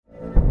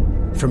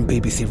From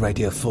BBC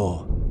Radio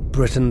 4,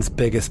 Britain's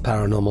biggest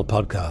paranormal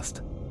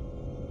podcast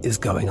is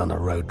going on a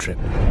road trip.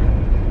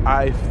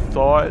 I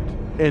thought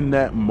in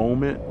that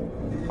moment,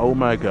 oh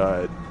my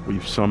God,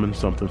 we've summoned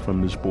something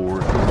from this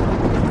board.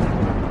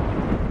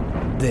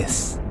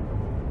 This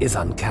is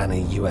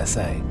Uncanny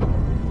USA.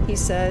 He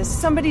says,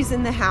 somebody's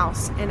in the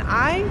house, and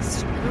I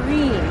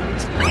screamed.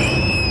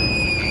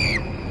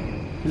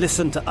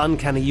 Listen to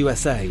Uncanny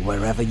USA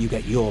wherever you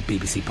get your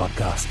BBC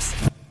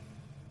podcasts,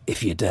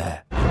 if you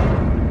dare.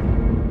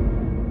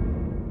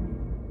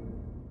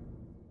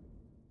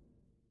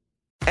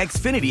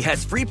 Xfinity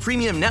has free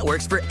premium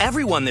networks for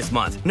everyone this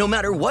month, no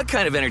matter what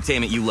kind of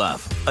entertainment you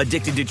love.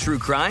 Addicted to true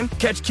crime?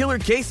 Catch killer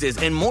cases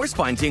and more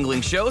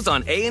spine-tingling shows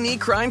on A&E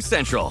Crime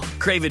Central.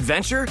 Crave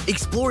adventure?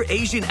 Explore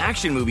Asian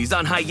action movies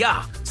on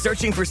Hi-YAH.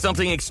 Searching for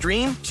something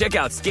extreme? Check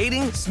out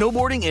skating,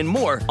 snowboarding, and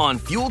more on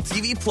Fuel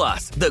TV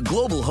Plus, the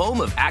global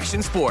home of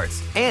action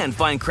sports. And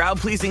find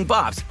crowd-pleasing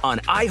bops on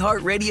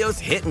iHeartRadio's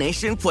Hit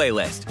Nation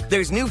playlist.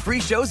 There's new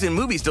free shows and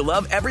movies to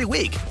love every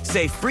week.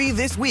 Say free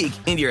this week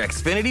in your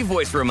Xfinity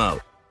voice remote.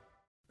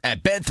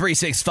 At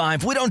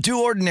Bet365, we don't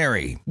do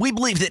ordinary. We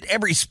believe that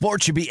every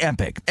sport should be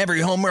epic.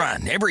 Every home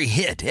run, every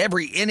hit,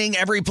 every inning,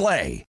 every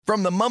play.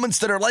 From the moments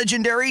that are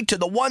legendary to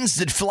the ones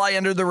that fly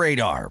under the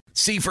radar.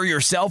 See for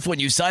yourself when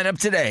you sign up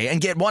today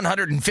and get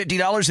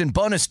 $150 in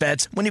bonus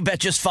bets when you bet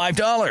just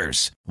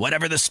 $5.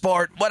 Whatever the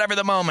sport, whatever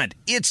the moment,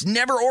 it's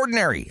never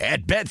ordinary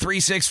at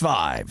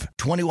Bet365.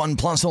 21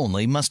 plus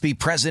only. Must be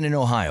present in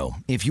Ohio.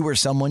 If you or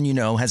someone you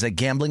know has a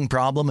gambling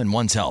problem and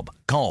wants help,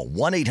 call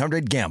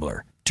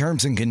 1-800-GAMBLER.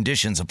 Terms and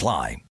conditions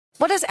apply.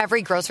 What does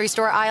every grocery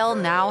store aisle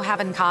now have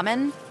in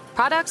common?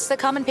 Products that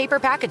come in paper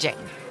packaging.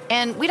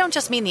 And we don't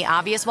just mean the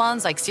obvious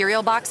ones like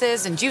cereal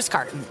boxes and juice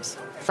cartons.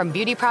 From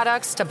beauty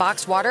products to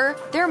boxed water,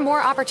 there are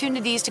more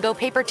opportunities to go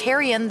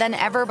papertarian than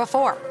ever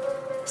before.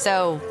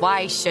 So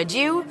why should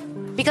you?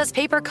 Because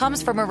paper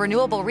comes from a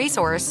renewable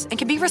resource and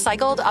can be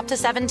recycled up to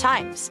 7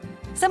 times.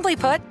 Simply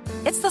put,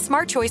 it's the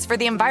smart choice for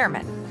the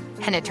environment.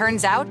 And it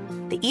turns out,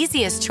 the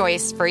easiest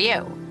choice for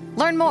you.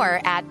 Learn more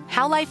at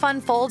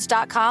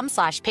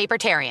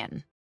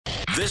howlifeunfolds.com/papertarian.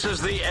 This is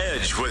The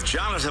Edge with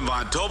Jonathan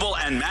Von Tobel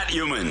and Matt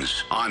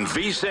Humans on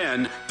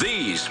VSiN,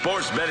 the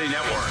Sports Betting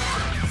Network.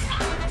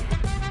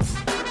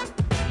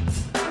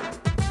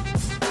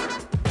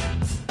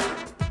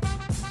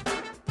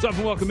 What's up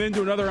and welcome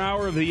into another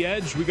hour of The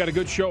Edge. We got a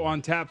good show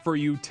on tap for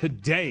you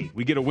today.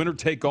 We get a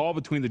winner-take-all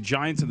between the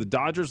Giants and the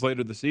Dodgers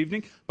later this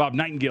evening. Bob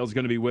Nightingale is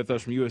going to be with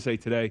us from USA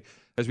Today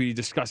as we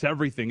discuss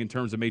everything in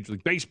terms of Major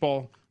League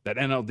Baseball, that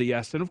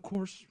NLDS, and of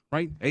course,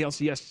 right,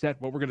 ALCS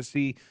set, what we're going to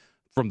see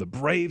from the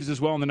Braves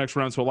as well in the next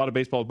round. So a lot of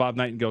baseball with Bob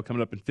Nightingale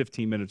coming up in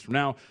 15 minutes from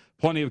now.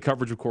 Plenty of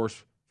coverage, of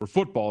course, for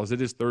football as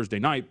it is Thursday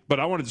night. But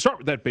I wanted to start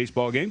with that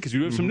baseball game because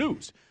you have some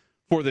news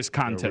for this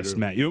contest,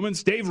 Matt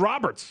Humans. Dave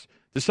Roberts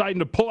deciding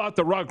to pull out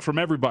the rug from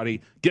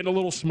everybody, getting a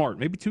little smart,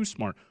 maybe too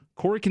smart.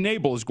 Corey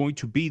Knebel is going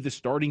to be the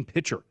starting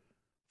pitcher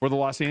for the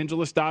Los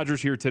Angeles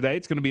Dodgers here today.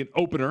 It's going to be an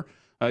opener.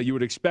 You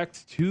would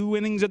expect 2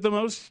 innings at the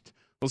most.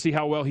 We'll see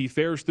how well he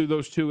fares through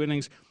those 2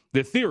 innings.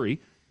 The theory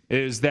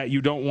is that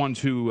you don't want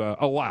to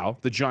allow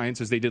the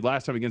Giants, as they did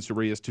last time against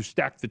Urias, to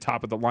stack the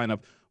top of the lineup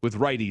with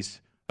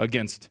righties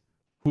against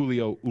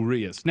Julio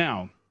Urias.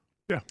 Now,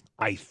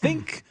 I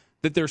think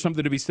that there's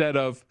something to be said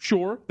of,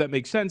 sure, that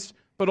makes sense,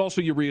 but also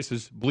Urias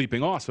is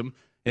bleeping awesome,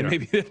 and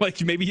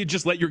maybe you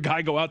just let your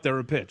guy go out there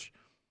and pitch.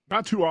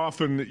 Not too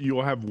often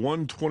you'll have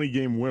one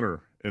 20-game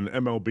winner in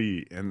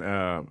MLB, and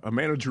a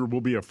manager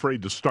will be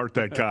afraid to start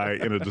that guy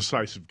in a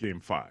decisive Game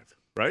 5,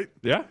 right?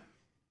 Yeah.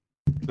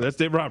 So that's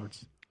Dave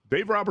Roberts.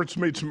 Dave Roberts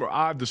made some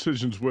odd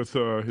decisions with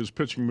his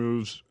pitching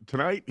moves.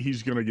 Tonight,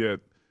 he's going to get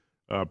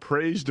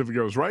praised if it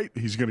goes right.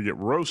 He's going to get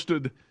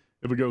roasted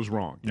if it goes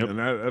wrong. Yep. And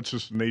that's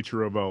just the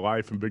nature of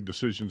life and big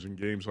decisions in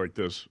games like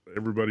this.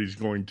 Everybody's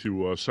going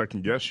to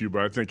second-guess you,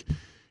 but I think,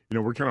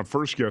 we're kind of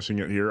first-guessing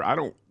it here. I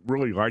don't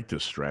really like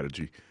this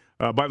strategy.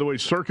 By the way,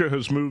 Circa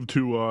has moved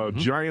to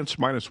Giants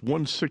minus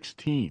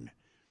 116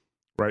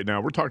 right now.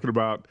 We're talking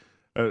about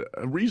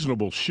a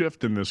reasonable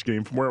shift in this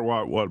game from where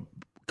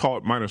call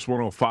it minus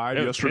 105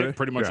 yesterday.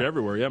 Pretty much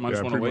everywhere,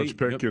 minus 108.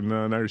 Pretty much pick, and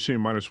now you're seeing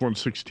minus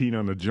 116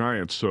 on the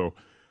Giants. So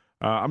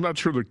I'm not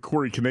sure the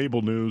Corey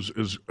Knebel news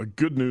is a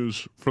good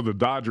news for the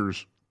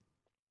Dodgers.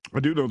 I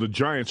do know the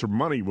Giants are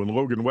money when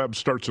Logan Webb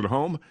starts at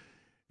home,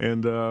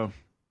 and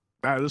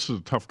this is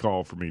a tough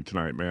call for me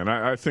tonight, man.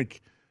 I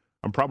think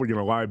I'm probably going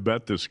to live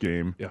bet this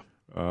game. Yeah.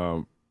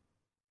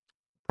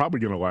 Probably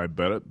going to live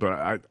bet it,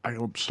 but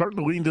I'm starting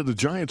to lean to the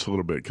Giants a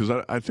little bit because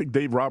I think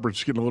Dave Roberts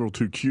is getting a little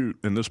too cute,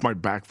 and this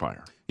might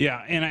backfire.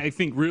 Yeah, and I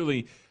think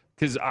really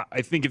because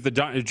I think if the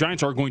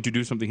Giants are going to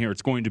do something here,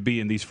 it's going to be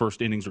in these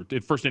first inning or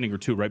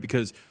two, right?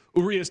 Because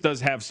Urias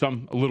does have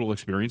a little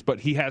experience,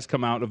 but he has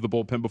come out of the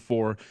bullpen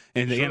before.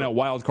 And the NL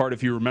wild card,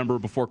 if you remember,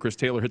 before Chris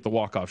Taylor hit the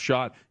walk-off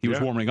shot, he was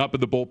warming up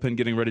in the bullpen,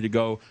 getting ready to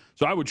go.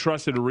 So I would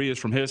trust that Urias,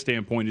 from his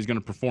standpoint, is going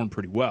to perform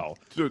pretty well.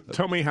 So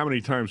tell me how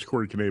many times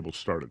Corey Knebel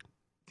started.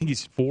 I think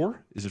he's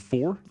 4. Is it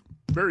 4?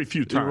 Very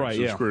few times. You're right,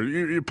 yeah.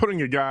 You're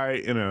putting a guy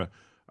in a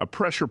a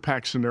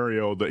pressure-packed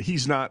scenario that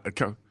he's not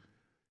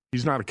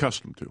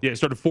accustomed to. Yeah, he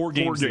started 4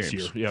 games this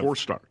year. Yep. 4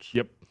 starts.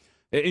 Yep.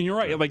 And you're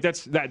right. Like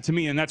that to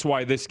me, and that's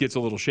why this gets a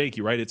little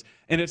shaky, right?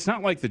 It's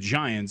not like the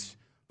Giants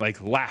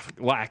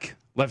lack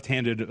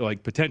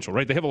left-handed potential,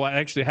 right? They have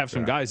actually have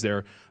some guys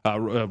there.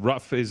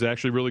 Ruff is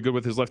actually really good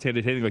with his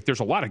left-handed hitting. Like there's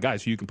a lot of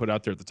guys who you can put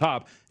out there at the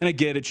top, and I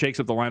get it shakes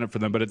up the lineup for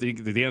them. But at the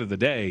end of the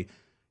day,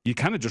 you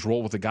kind of just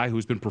roll with the guy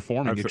who's been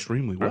performing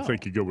extremely well. I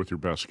think you go with your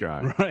best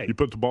guy. Right. You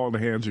put the ball in the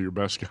hands of your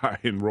best guy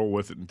and roll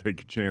with it and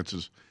take your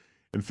chances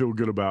and feel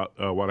good about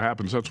what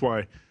happens. That's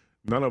why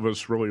none of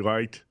us really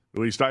liked. At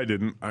least I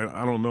didn't.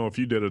 I don't know if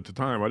you did at the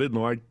time. I didn't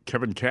like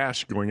Kevin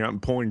Cash going out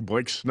and pulling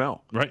Blake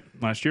Snell. Right,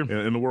 last year.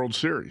 In the World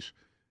Series.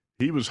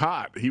 He was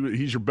hot.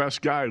 He's your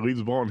best guy, leaves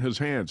the ball in his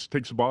hands,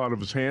 takes the ball out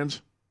of his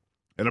hands,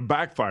 and it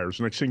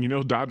backfires. Next thing you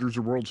know, Dodgers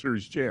are World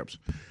Series champs.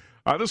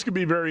 This could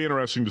be very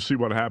interesting to see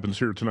what happens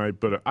here tonight,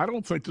 but I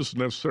don't think this is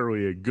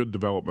necessarily a good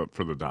development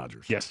for the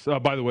Dodgers. Yes.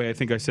 By the way, I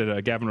think I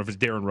said Gavin Ruff is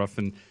Darren Ruff,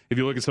 and if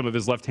you look at some of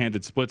his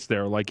left-handed splits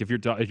there, like if you're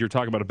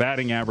talking about a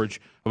batting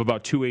average of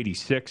about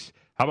 286,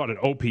 how about an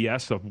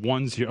OPS of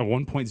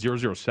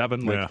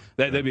 1.007?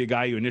 That'd be a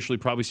guy you initially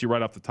probably see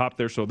right off the top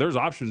there. So there's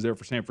options there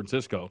for San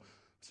Francisco.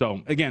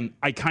 So, again,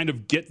 I kind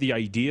of get the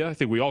idea. I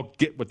think we all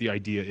get what the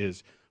idea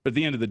is. But at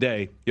the end of the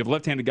day, you have a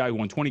left-handed guy who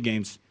won 20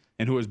 games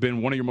and who has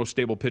been one of your most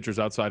stable pitchers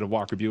outside of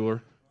Walker Buehler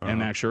and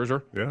Max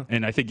Scherzer. Yeah.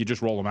 And I think you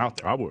just roll them out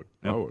there. I would.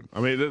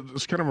 I mean,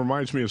 this kind of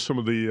reminds me of some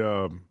of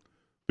the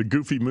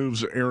goofy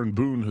moves Aaron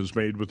Boone has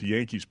made with the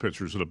Yankees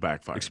pitchers that have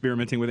backfired.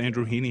 Experimenting with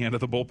Andrew Heaney out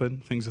of the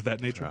bullpen, things of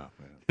that nature.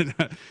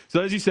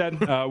 So, as you said,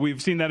 we've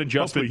seen that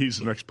adjustment. Hopefully he's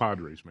the next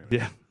Padres man.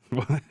 Yeah.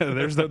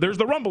 there's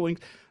the rumblings.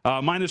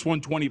 Minus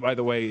 120, by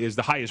the way, is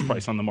the highest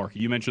price on the market.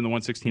 You mentioned the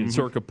 116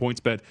 circa points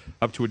bet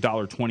up to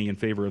 $1.20 in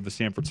favor of the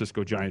San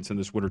Francisco Giants in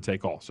this winner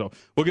take all. So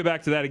we'll get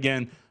back to that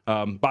again.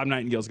 Bob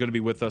Nightingale is going to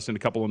be with us in a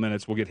couple of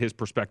minutes. We'll get his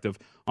perspective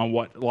on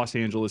what Los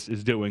Angeles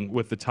is doing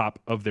with the top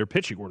of their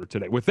pitching order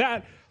today. With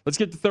that, let's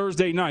get to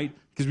Thursday night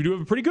because we do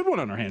have a pretty good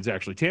one on our hands,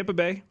 actually. Tampa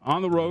Bay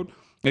on the road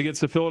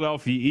against the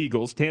Philadelphia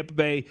Eagles. Tampa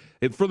Bay,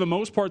 for the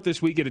most part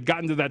this week, it had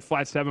gotten to that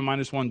flat 7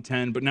 minus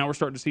 110, but now we're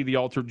starting to see the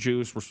altered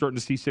juice. We're starting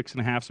to see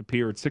 6.5s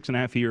appear. It's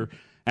 6.5 here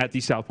at the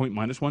South Point,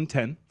 minus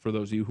 110 for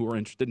those of you who are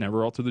interested.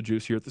 Never alter the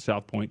juice here at the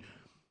South Point.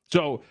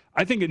 So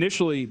I think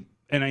initially,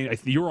 and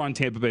you're on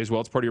Tampa Bay as well.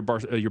 It's part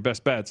of your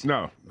best bets.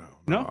 No.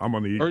 I'm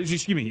on the Eagles. Or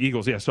excuse me,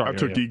 Eagles. Yeah, sorry. I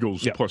took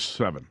Eagles plus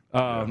 7.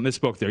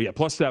 Misspoke there. Yeah,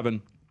 plus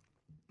 7.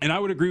 And I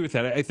would agree with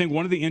that. I think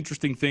one of the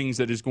interesting things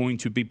that is going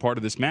to be part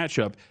of this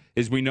matchup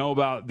is we know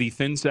about the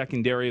thin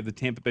secondary of the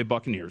Tampa Bay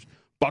Buccaneers.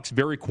 Bucs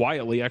very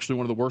quietly, actually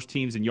one of the worst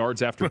teams in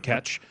yards after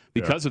catch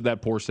because of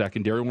that poor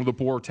secondary, one of the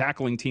poor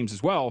tackling teams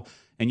as well.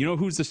 And you know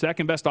who's the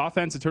second best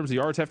offense in terms of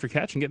yards after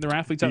catch and getting their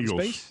athletes out of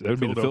space? That would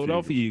be the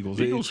Philadelphia Eagles.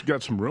 The Eagles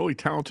got some really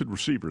talented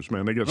receivers,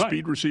 man. They got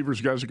speed receivers,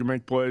 guys that can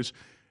make plays.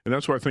 And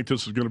that's why I think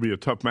this is going to be a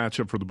tough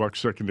matchup for the Bucs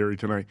secondary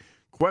tonight.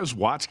 Quez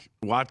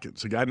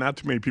Watkins, a guy not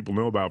too many people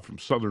know about from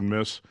Southern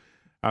Miss,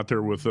 out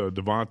there with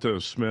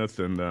Devonta Smith.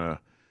 And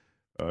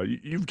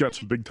you've got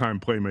some big-time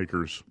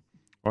playmakers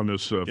on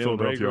this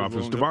Philadelphia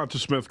offense. Devonta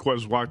Smith,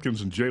 Quez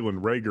Watkins, and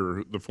Jalen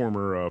Reagor, the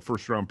former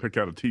first-round pick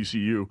out of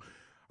TCU.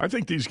 I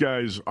think these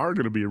guys are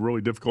going to be a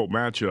really difficult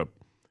matchup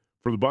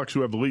for the Bucs,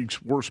 who have the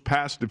league's worst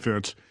pass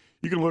defense.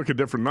 You can look at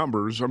different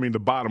numbers. I mean, the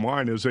bottom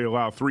line is they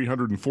allow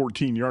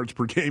 314 yards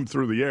per game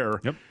through the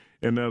air. Yep.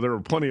 And there are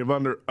plenty of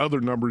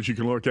other numbers you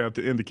can look at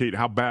to indicate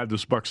how bad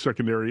this Bucs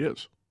secondary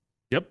is.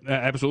 Yep,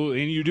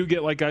 absolutely. And you do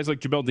get guys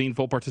like Jamel Dean,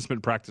 full participant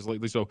in practice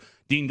lately, so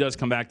Dean does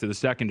come back to the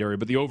secondary.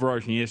 But the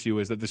overarching issue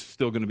is that this is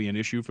still going to be an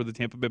issue for the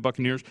Tampa Bay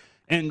Buccaneers.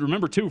 And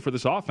remember, too, for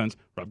this offense,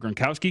 Rob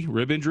Gronkowski,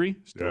 rib injury,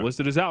 still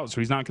listed as out,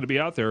 so he's not going to be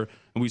out there.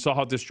 And we saw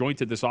how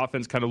disjointed this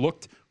offense kind of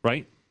looked,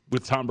 right,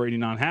 with Tom Brady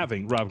not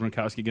having Rob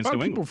Gronkowski against New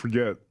England. People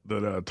forget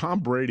that Tom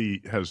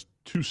Brady has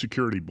 2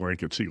 security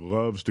blankets he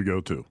loves to go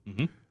to.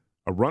 Mm-hmm.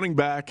 A running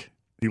back,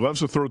 he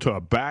loves to throw to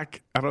a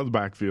back out of the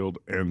backfield,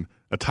 and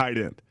a tight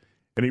end.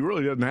 And he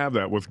really doesn't have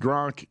that with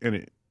Gronk,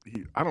 and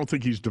I don't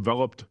think he's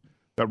developed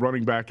that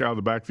running back out of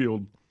the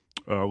backfield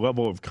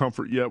level of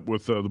comfort yet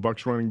with the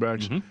Bucs running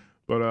backs. Mm-hmm.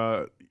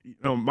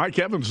 But Mike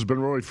Evans has been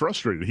really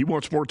frustrated. He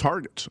wants more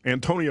targets.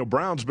 Antonio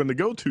Brown's been the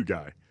go-to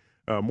guy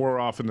more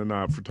often than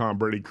not for Tom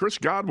Brady. Chris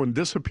Godwin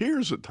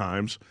disappears at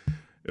times,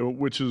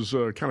 which is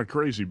kind of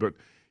crazy. But,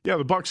 yeah,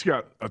 the Bucs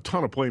got a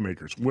ton of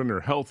playmakers when they're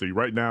healthy.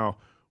 Right now,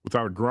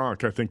 without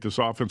Gronk, I think this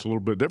offense is a little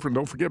bit different.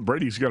 Don't forget,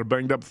 Brady's got a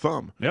banged-up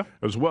thumb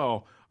as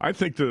well. I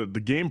think the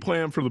game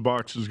plan for the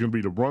Bucs is going to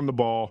be to run the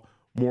ball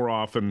more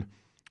often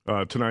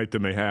tonight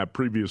than they have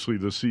previously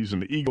this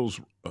season. The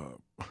Eagles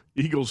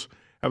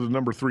have the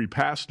number 3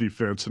 pass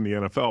defense in the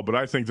NFL, but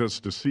I think that's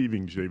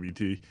deceiving,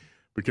 JVT,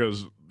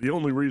 because the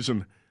only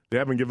reason they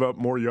haven't given up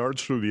more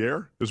yards through the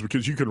air is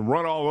because you can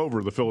run all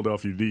over the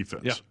Philadelphia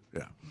defense.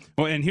 Yeah.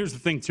 Well, and here's the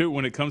thing, too,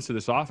 when it comes to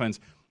this offense,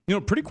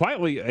 pretty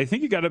quietly, I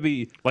think you got to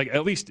be,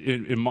 at least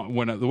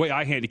the way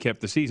I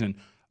handicapped the season,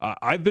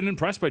 I've been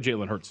impressed by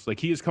Jalen Hurts. Like,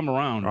 he has come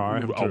around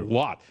a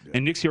lot. Yeah.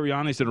 And Nick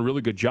Sirianni's done a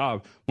really good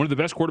job. One of the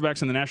best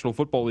quarterbacks in the National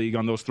Football League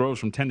on those throws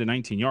from 10 to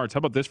 19 yards. How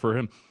about this for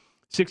him?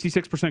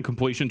 66%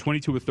 completion,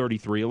 22 of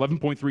 33,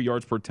 11.3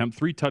 yards per attempt,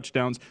 3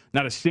 touchdowns,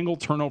 not a single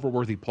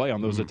turnover-worthy play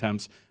on those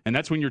attempts. And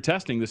that's when you're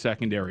testing the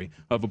secondary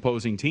of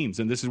opposing teams.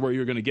 And this is where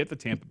you're going to get the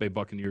Tampa Bay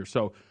Buccaneers.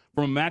 So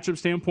from a matchup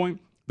standpoint,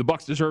 the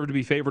Bucs deserve to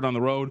be favored on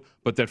the road,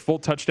 but that full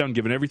touchdown,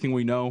 given everything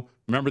we know,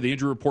 remember the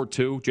injury report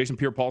too. Jason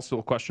Pierre-Paul's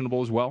still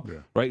questionable as well,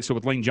 right? So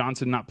with Lane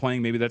Johnson not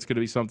playing, maybe that's going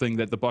to be something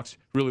that the Bucs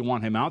really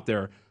want him out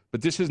there.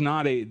 But this is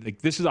not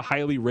this is a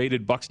highly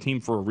rated Bucs team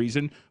for a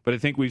reason. But I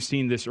think we've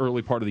seen this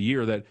early part of the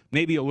year that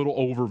maybe a little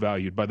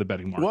overvalued by the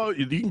betting market. Well,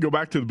 you can go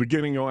back to the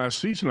beginning of last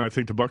season. I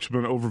think the Bucs have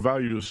been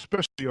overvalued,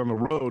 especially on the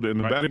road in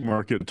the betting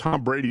market.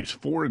 Tom Brady's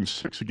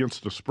 4-6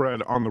 against the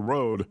spread on the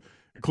road,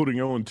 including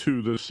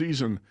 0-2 this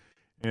season.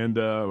 And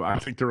I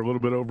think they're a little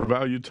bit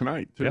overvalued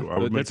tonight, too.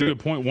 Yeah, that's a good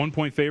point.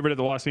 1-point favorite at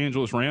the Los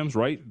Angeles Rams,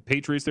 right?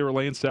 Patriots, they were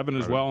laying 7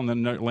 as well, and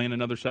then laying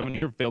another 7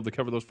 here. Failed to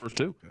cover those first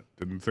 2.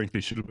 Didn't think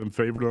they should have been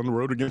favored on the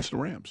road against the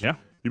Rams. Yeah.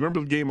 You remember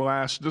the game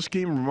this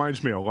game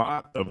reminds me a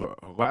lot of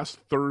a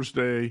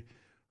Thursday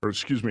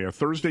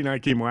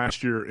night game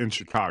last year in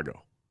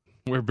Chicago.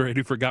 Where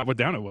Brady forgot what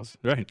down it was,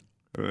 right?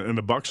 And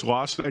the Bucs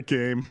lost that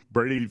game.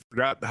 Brady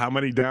forgot how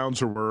many downs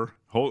there were.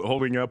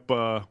 Holding up,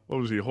 what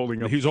was he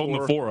holding up? He was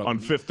holding the 4 up on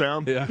 5th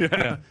down.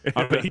 Yeah.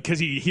 Because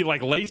he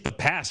like laced the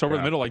pass over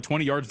the middle, like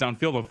 20 yards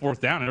downfield on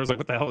 4th down. And I was like,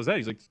 what the hell is that?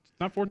 He's like, it's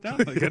not 4th down.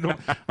 Like, I don't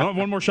have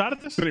one more shot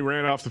at this. Then he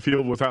ran off the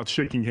field without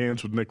shaking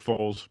hands with Nick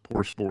Foles.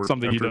 Poor sport.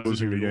 Something he does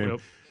losing the game.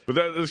 Yep.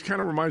 But this kind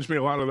of reminds me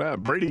a lot of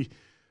that. Brady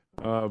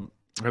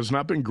has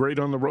not been great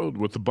on the road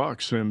with the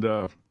Bucs, and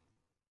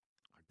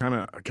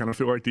I kind of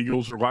feel like the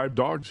Eagles are live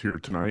dogs here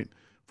tonight.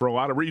 For a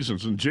lot of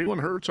reasons. And Jalen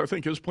Hurts, I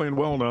think, is playing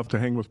well enough to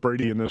hang with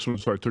Brady in this one,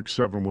 so I took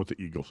 7 with the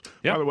Eagles.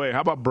 Yep. By the way, how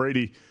about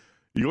Brady?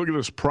 You look at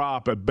this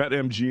prop at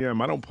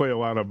BetMGM. I don't play a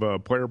lot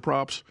of player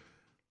props,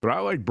 but I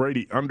like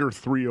Brady under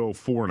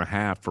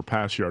 304.5 for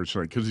pass yards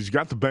tonight because he's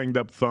got the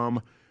banged-up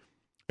thumb.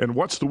 And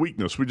what's the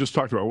weakness? We just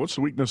talked about what's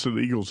the weakness of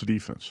the Eagles'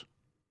 defense?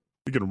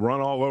 You can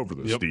run all over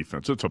this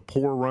defense. It's a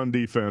poor run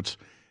defense,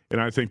 and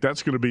I think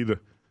that's going to be the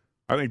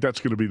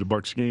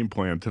Bucs' game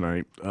plan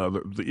tonight.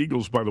 The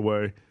Eagles, by the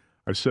way,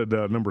 I said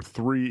number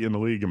 3 in the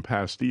league in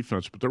pass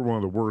defense, but they're one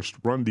of the worst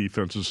run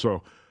defenses.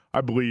 So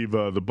I believe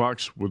the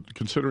Bucs,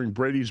 considering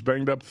Brady's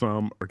banged-up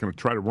thumb, are going to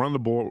try to run the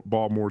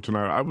ball more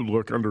tonight. I would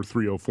look under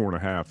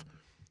 304.5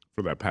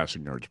 for that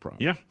passing yards prop.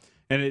 Yeah,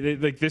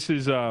 and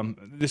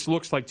this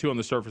looks like, too, on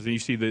the surface, and you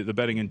see the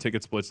betting and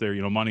ticket splits there.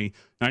 You know, money,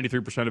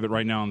 93% of it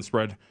right now on the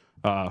spread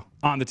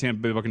on the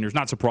Tampa Bay Buccaneers.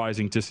 Not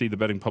surprising to see the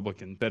betting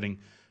public and betting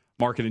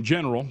market in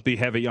general be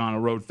heavy on a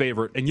road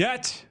favorite, and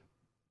yet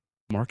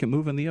market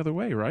moving the other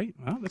way, right?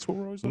 Well, that's what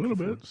we're always looking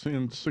for. A little bit,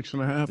 seeing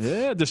 6.5.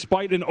 Yeah,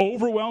 despite an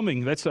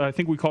overwhelming. I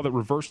think we call that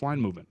reverse line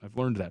movement. I've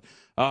learned that.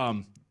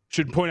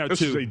 Should point out this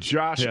too. This is a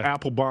Josh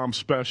Applebaum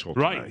special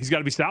tonight. Right, he's got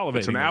to be salivating.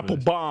 It's an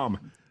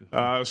Applebaum.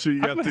 So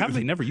you got have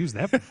they never used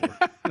that before?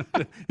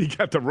 You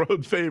got the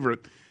road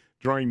favorite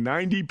drawing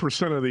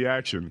 90% of the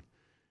action.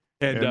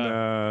 And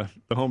the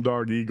home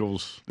dog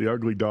Eagles, the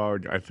ugly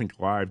dog, I think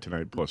live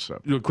tonight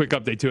 +7. A quick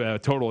update too. A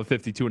total of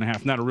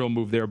 52.5. Not a real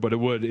move there, but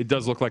it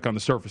does look like on the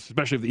surface,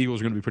 especially if the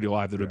Eagles are going to be pretty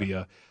live, that it'll be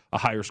a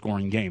higher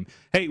scoring game.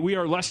 Hey, we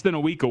are less than a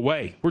week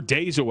away. We're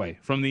days away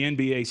from the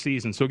NBA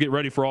season, so get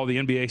ready for all the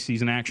NBA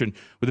season action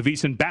with the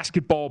VSiN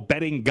Basketball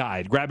Betting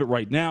Guide. Grab it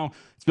right now.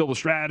 It's filled with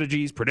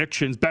strategies,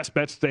 predictions, best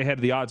bets to stay ahead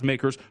of the odds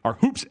makers, our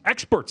hoops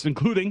experts,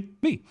 including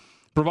me.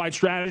 Provide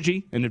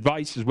strategy and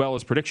advice as well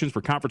as predictions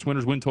for conference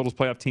winners, win totals,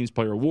 playoff teams,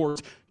 player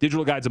awards.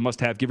 Digital guides a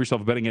must-have. Give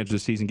yourself a betting edge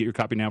this season. Get your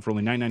copy now for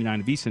only $9.99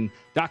 at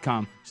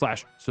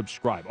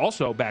VSiN.com/subscribe.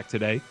 Also back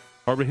today,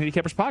 Harbor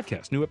Handicappers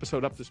Podcast. New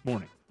episode up this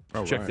morning.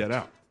 Check that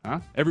out.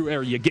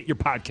 Everywhere you get your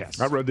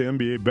podcasts. I read the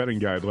NBA betting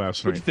guide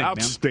last night. Think,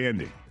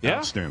 outstanding. Man? Yeah?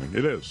 Outstanding.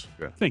 It is.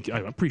 Yeah. I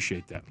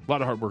appreciate that. A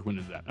lot of hard work went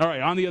into that. All right,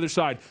 on the other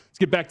side, let's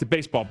get back to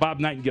baseball. Bob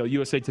Nightingale,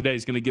 USA Today,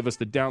 is going to give us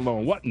the down low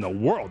on what in the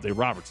world Dave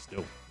Roberts is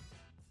doing.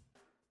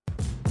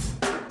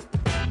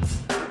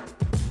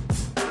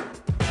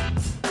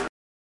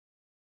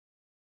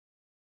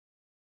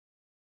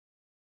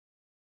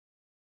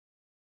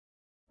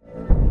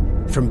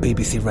 From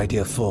BBC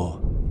Radio 4,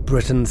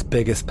 Britain's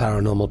biggest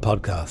paranormal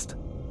podcast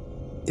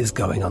is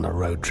going on a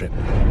road trip.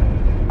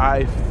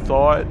 I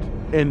thought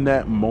in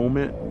that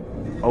moment,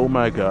 oh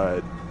my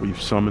God,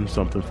 we've summoned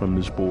something from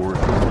this board.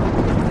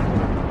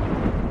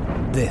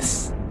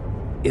 This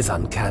is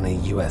Uncanny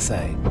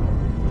USA.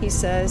 He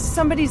says,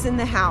 somebody's in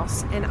the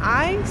house, and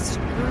I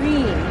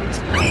screamed.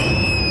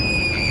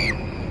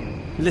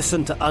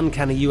 Listen to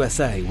Uncanny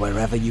USA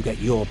wherever you get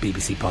your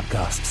BBC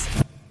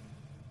podcasts,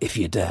 if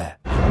you dare.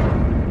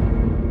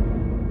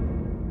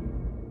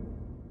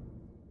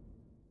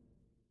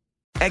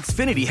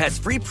 Xfinity has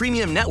free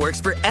premium networks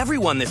for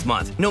everyone this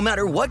month, no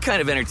matter what kind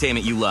of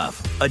entertainment you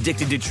love.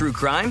 Addicted to true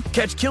crime?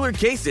 Catch killer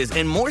cases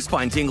and more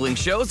spine-tingling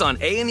shows on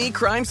A&E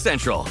Crime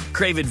Central.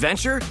 Crave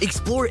adventure?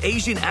 Explore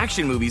Asian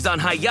action movies on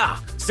Hayya.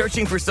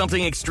 Searching for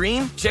something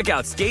extreme? Check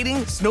out skating,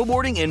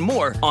 snowboarding, and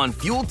more on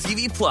Fuel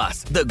TV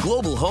Plus, the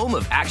global home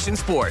of action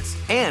sports.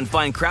 And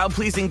find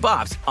crowd-pleasing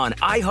bops on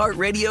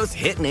iHeartRadio's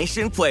Hit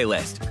Nation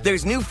playlist.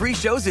 There's new free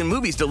shows and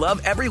movies to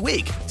love every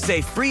week.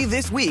 Say free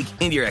this week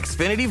in your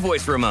Xfinity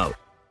voice remote.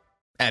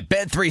 At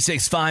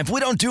Bet365, we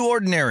don't do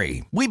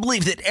ordinary. We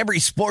believe that every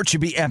sport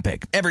should be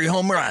epic. Every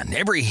home run,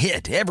 every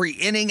hit, every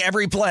inning,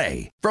 every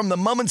play. From the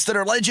moments that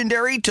are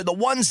legendary to the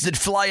ones that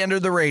fly under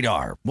the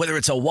radar. Whether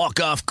it's a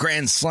walk-off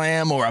grand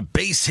slam or a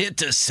base hit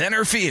to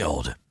center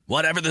field.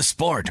 Whatever the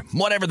sport,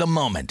 whatever the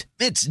moment.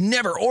 It's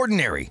never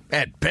ordinary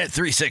at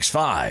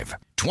Bet365.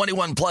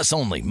 21 plus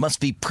only. Must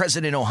be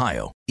present in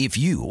Ohio. If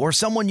you or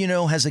someone you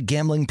know has a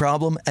gambling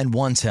problem and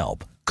wants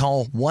help,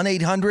 call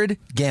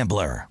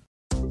 1-800-GAMBLER.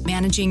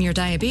 Managing your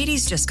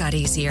diabetes just got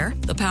easier.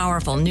 The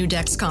powerful new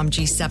Dexcom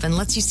G7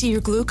 lets you see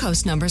your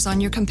glucose numbers on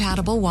your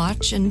compatible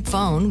watch and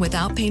phone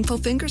without painful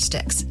finger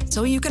sticks,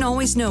 so you can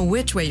always know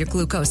which way your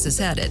glucose is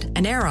headed.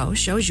 An arrow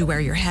shows you where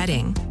you're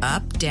heading,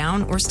 up,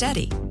 down, or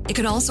steady. It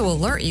can also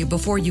alert you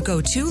before you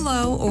go too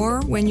low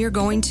or when you're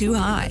going too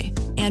high.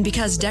 And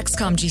because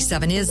Dexcom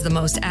G7 is the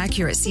most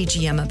accurate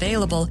CGM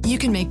available, you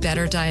can make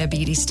better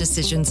diabetes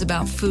decisions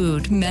about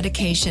food,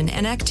 medication,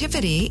 and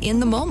activity in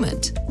the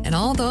moment. And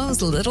all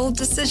those little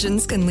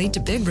decisions can lead to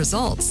big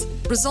results.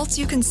 Results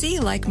you can see,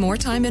 like more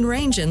time in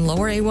range and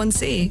lower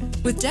A1C.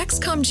 With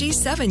Dexcom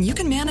G7, you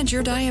can manage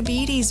your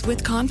diabetes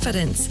with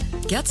confidence.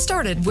 Get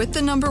started with the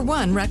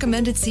 #1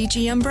 recommended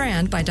CGM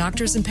brand by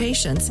doctors and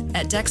patients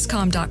at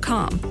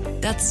Dexcom.com.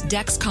 That's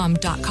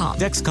Dexcom.com.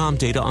 Dexcom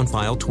data on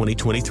file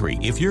 2023.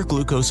 If your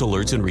glucose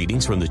alerts and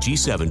readings from the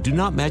G7 do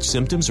not match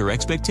symptoms or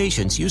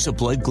expectations, use a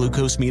blood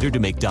glucose meter to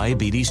make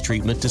diabetes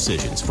treatment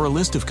decisions. For a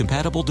list of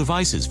compatible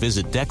devices,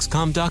 visit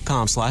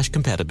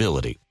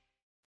Dexcom.com/compatibility.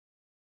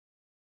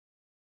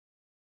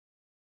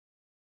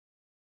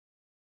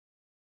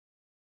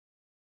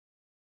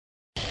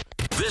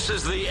 This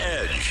is The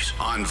Edge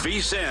on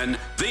VSiN,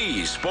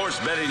 the Sports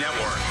Betting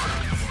Network.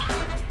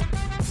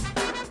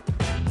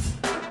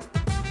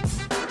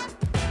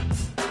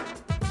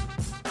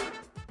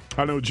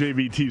 I know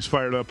JVT's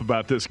fired up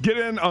about this. Get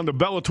in on the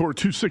Bellator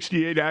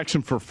 268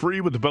 action for free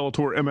with the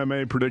Bellator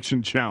MMA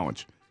Prediction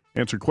Challenge.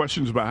 Answer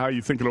questions about how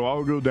you think it'll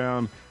all go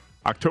down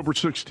October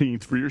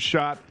 16th. For your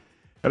shot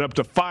at up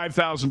to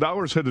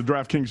 $5,000, head to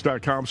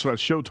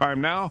DraftKings.com/Showtime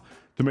now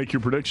to make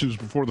your predictions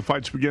before the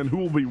fights begin. Who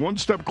will be one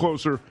step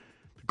closer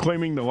to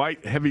claiming the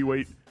light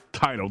heavyweight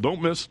title?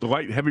 Don't miss the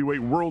light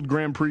heavyweight World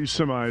Grand Prix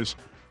semis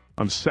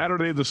on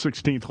Saturday the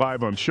 16th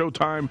live on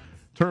Showtime.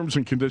 Terms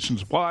and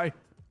conditions apply.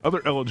 Other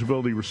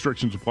eligibility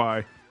restrictions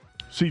apply.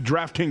 See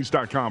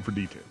DraftKings.com for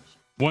details.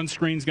 One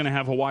screen's going to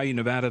have Hawaii,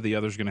 Nevada. The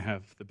other's going to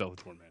have the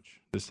Bellator match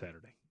this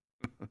Saturday.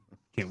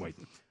 Can't wait.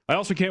 I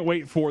also can't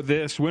wait for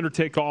this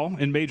winner-take-all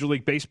in Major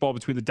League Baseball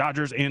between the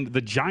Dodgers and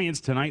the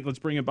Giants tonight. Let's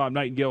bring in Bob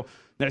Nightingale.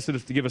 Nice to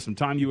give us some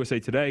time. USA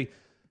Today,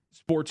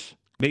 sports,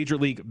 Major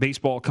League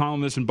Baseball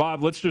columnist. And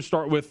Bob, let's just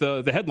start with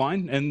the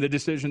headline and the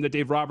decision that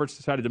Dave Roberts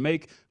decided to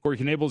make. Corey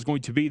Knebel is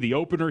going to be the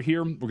opener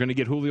here. We're going to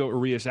get Julio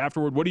Urias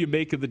afterward. What do you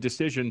make of the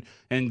decision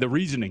and the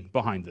reasoning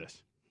behind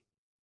this?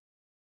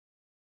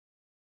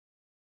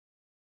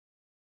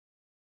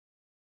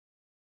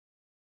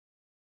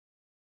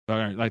 All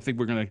right, I think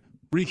we're going to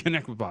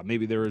reconnect with Bob.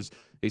 Maybe there is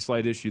a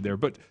slight issue there,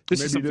 but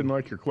maybe he didn't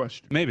like your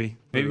question. Maybe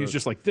he's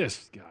just like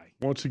this guy.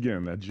 Once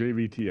again, that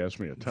JVT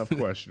asked me a tough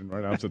question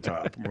right off the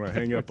top. I'm going to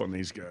hang up on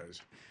these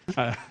guys.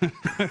 I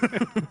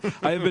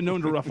have been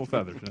known to ruffle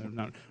feathers,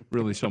 not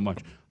really so much,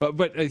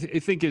 but I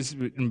think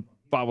and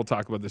Bob will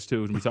talk about this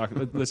too. And we talk.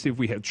 Let's see if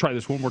we try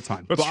this one more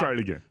time. Let's Bob, try it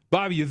again.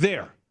 Bob, you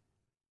there?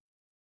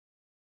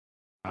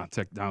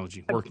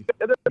 Technology working.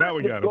 Now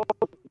we got him.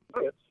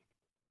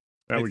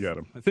 Now we got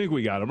him. I think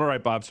we got him. All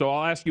right, Bob. So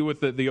I'll ask you with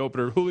the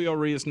opener. Julio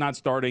Urias not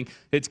starting.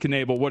 It's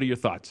Knebel. What are your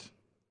thoughts?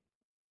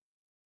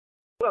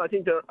 Well, I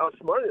think they're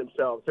outsmarting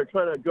themselves. They're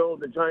trying to go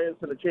the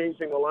Giants into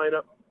changing the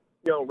lineup,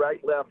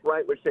 right, left,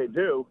 right, which they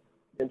do,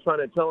 and trying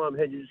to tell them,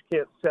 hey, you just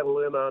can't settle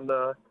in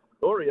on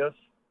Urias.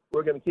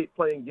 We're going to keep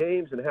playing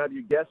games and have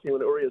you guessing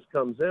when Urias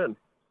comes in.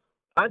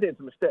 I think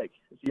it's a mistake.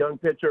 It's a young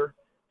pitcher,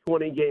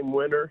 20-game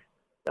winner.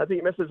 I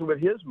think it messes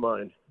with his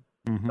mind.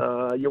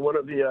 Mm-hmm. You're one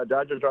of the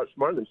Dodgers are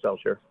outsmarting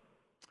themselves here.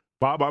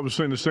 Bob, I was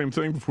saying the same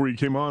thing before you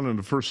came on in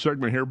the first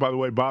segment here. By the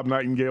way, Bob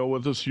Nightingale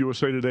with us,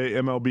 USA Today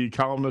MLB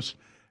columnist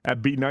at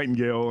B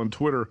Nightingale on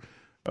Twitter.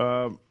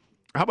 How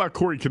about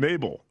Corey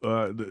Knebel?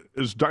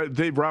 Is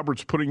Dave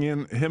Roberts putting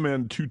him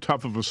in too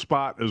tough of a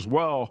spot as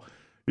well?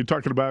 You're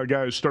talking about a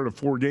guy who started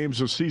 4 games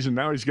this season.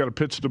 Now he's got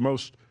to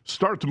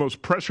start the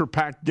most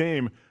pressure-packed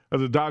game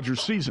of the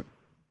Dodgers season.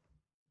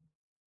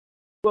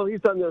 Well, he's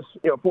done this,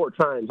 4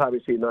 times.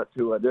 Obviously, not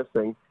to this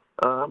thing.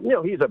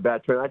 He's a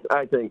veteran.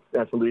 I think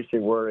that's the least he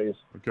worries.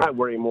 Okay. I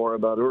worry more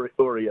about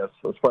Urias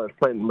as far as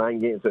playing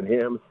mind games than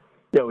him.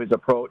 His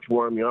approach,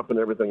 warming up, and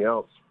everything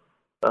else.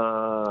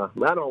 I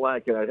don't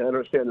like it. I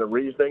understand the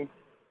reasoning,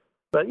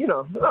 but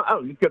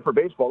it's good for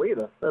baseball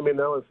either. I mean,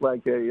 that was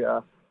like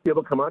a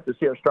people come out to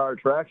see our star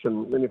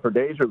attraction. I mean, for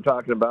days we were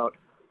talking about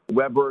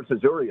Webb versus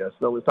Urias.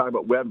 Now we're talking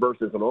about Webb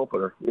versus an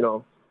opener.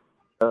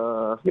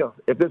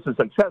 If this is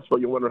successful,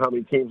 you wonder how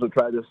many teams will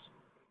try this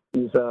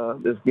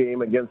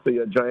game against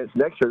the Giants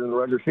next year in the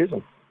regular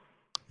season.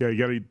 Yeah, you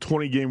got a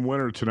 20-game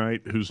winner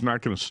tonight who's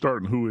not going to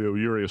start in Julio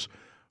Urias.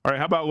 All right,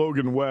 how about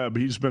Logan Webb?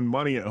 He's been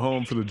money at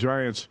home for the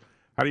Giants.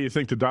 How do you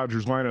think the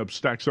Dodgers lineup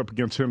stacks up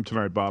against him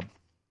tonight, Bob?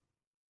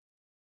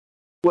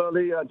 Well,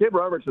 Dave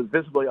Roberts was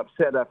visibly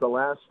upset after the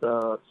last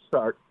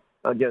start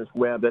against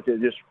Webb that they're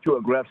just too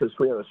aggressive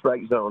swing on the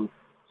strike zone.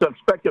 So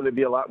expect him to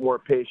be a lot more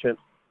patient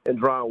and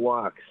draw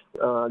walks. They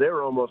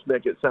were almost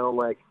making it sound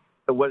like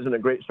it wasn't a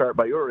great start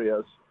by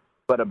Urias,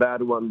 but a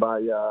bad one by,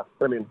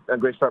 a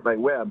great start by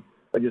Webb,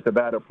 but just a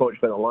bad approach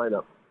by the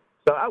lineup.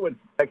 So I would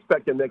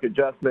expect him to make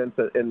adjustments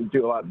and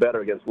do a lot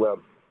better against Webb.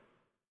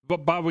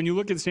 But, Bob, when you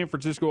look at San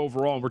Francisco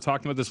overall, and we're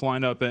talking about this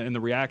lineup and the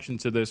reaction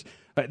to this,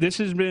 this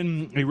has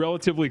been a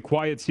relatively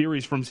quiet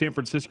series from San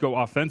Francisco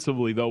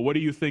offensively, though. What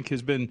do you think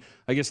has been,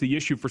 I guess, the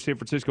issue for San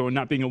Francisco and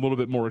not being a little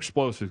bit more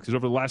explosive? Because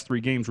over the last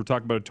 3 games, we're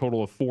talking about a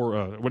total of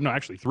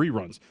 3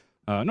 runs.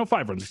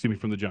 5 runs,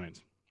 from the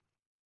Giants.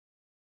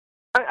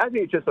 I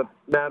think it's just a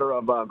matter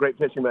of great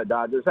pitching by the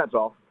Dodgers. That's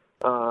all.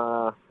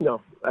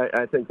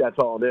 I think that's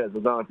all it is.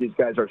 It's not like these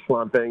guys are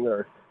slumping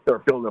or they're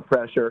feeling the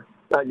pressure.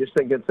 I just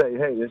think it's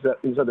hey,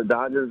 these are the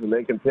Dodgers and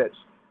they can pitch.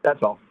 That's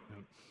all.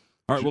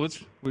 All right, well, what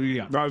do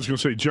you got? I was going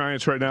to say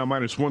Giants right now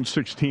minus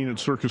 116 at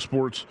Circus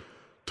Sports,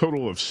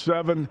 total of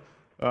 7.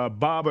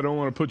 Bob, I don't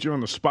want to put you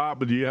on the spot,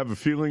 but do you have a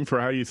feeling for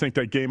how you think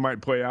that game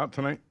might play out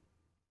tonight?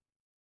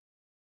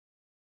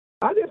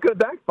 I think it's going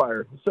to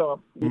backfire.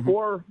 So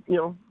before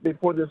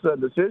this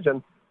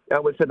decision,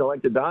 I would say I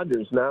like the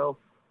Dodgers. Now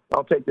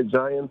I'll take the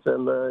Giants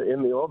and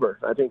in the over.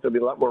 I think there'll be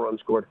a lot more runs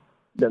scored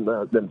than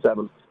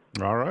 7.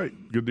 All right,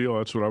 good deal.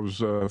 That's what I was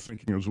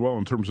thinking as well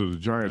in terms of the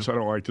Giants. I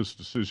don't like this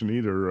decision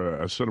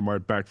either. I said it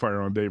might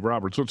backfire on Dave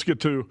Roberts. Let's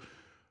get to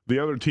the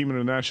other team in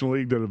the National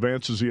League that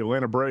advances, the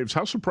Atlanta Braves.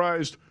 How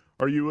surprised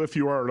are you, if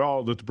you are at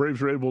all, that the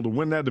Braves were able to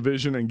win that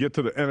division and get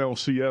to the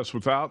NLCS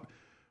without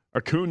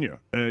Acuna?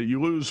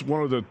 You lose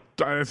one of the,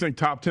 I think,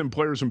 top 10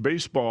 players in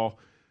baseball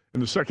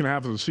in the second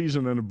half of the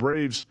season, and the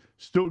Braves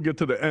still get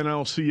to the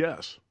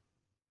NLCS.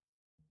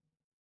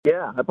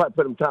 Yeah, I probably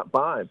put them top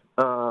 5.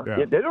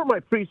 They were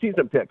my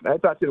preseason pick. I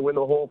thought they'd win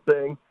the whole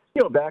thing,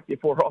 back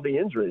before all the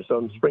injuries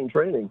on spring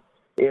training.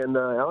 And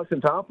Alex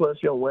Anthopoulos,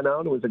 went out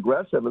and was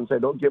aggressive and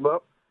said, "Don't give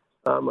up.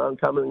 I'm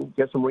coming,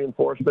 get some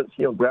reinforcements.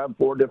 Grab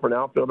 4 different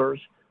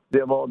outfielders.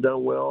 They've all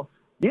done well.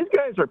 These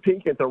guys are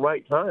peaking at the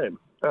right time.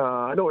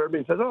 I know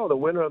everybody says, "Oh, the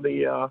winner of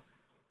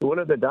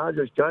the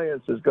Dodgers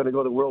Giants is going to go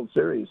to the World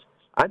Series."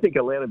 I think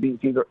Atlanta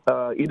beats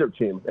either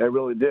team. I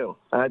really do.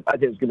 I think it's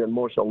going to be an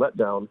emotional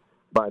letdown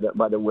by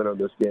the winner of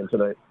this game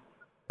tonight.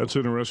 That's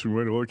an interesting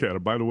way to look at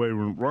it. By the way,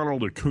 when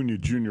Ronald Acuna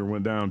Jr.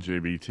 went down,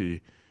 JVT, you're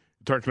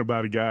talking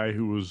about a guy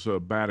who was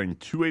batting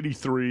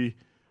 .283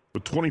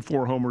 with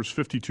 24 homers,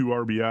 52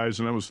 RBIs,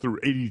 and that was through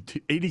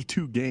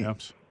 82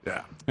 games.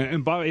 Yeah.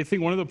 And Bob, I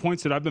think one of the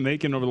points that I've been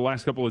making over the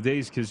last couple of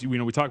days, because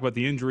we talk about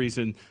the injuries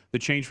and the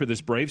change for this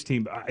Braves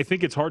team, I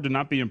think it's hard to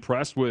not be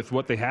impressed with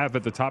what they have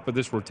at the top of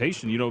this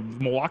rotation.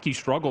 Milwaukee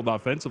struggled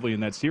offensively in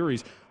that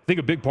series. I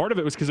think a big part of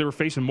it was because they were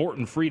facing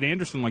Morton, Fried,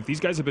 Anderson. These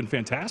guys have been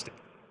fantastic.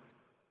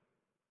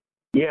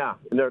 Yeah,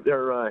 and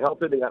they're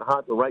healthy. They got hot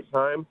at the right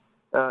time.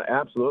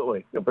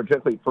 Absolutely,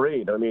 particularly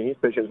Fried. He's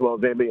pitching as well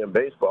as anybody in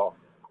baseball.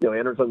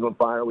 Anderson's on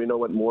fire. We know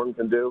what Morton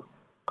can do.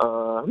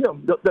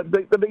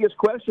 The biggest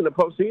question in the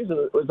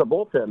postseason was the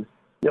bullpen.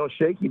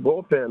 Shaky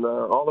bullpen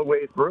all the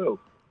way through.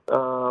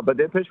 But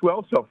they pitched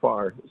well so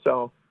far.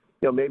 So,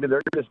 maybe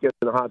they're just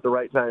getting hot at the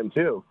right time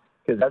too,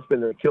 because that's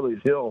been their Achilles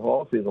heel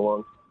all season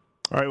long.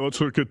 All right,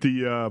 let's look at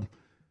the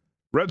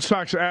Red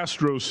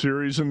Sox-Astros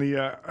series, and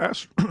the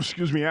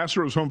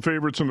Astros home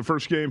favorites in the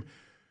first game.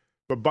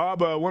 But,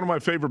 Bob, one of my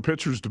favorite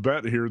pitchers to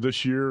bet here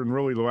this year and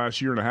really the last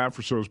year and a half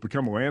or so has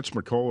become Lance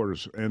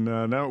McCullers. And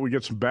now we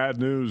get some bad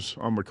news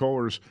on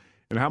McCullers.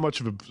 And how much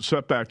of a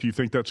setback do you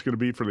think that's going to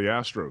be for the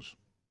Astros?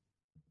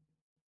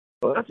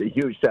 Well, that's a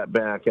huge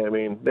setback.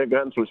 They've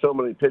gone through so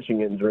many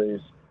pitching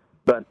injuries.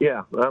 But,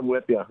 yeah, I'm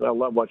with you. I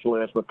love watching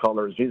Lance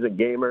McCullers. He's a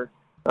gamer.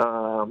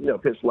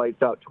 Pitched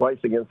lights out twice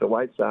against the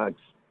White Sox.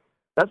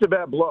 That's a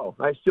bad blow.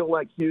 I still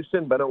like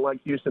Houston, but I don't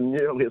like Houston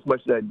nearly as much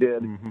as I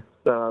did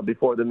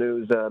before the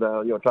news that,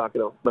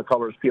 talking to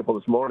McCullers people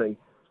this morning,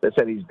 they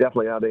said he's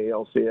definitely out of the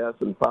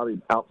ALCS and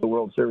probably out the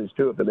World Series,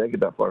 too, if they make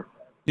it that far.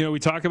 We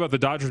talk about the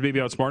Dodgers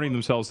maybe outsmarting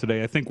themselves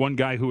today. I think one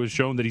guy who has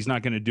shown that he's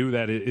not going to do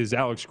that is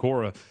Alex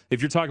Cora.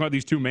 If you're talking about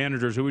these two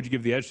managers, who would you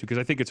give the edge to? Because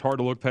I think it's hard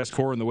to look past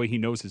Cora in the way he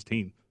knows his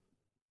team.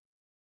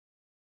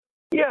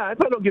 Yeah, I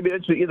probably don't give the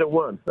edge to either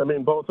one.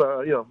 Both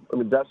are,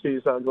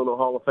 Dusty's going to the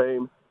Hall of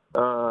Fame.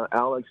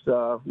 Alex,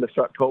 next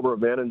October of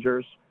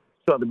managers.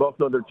 So they both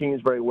know their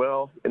teams very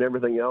well and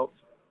everything else.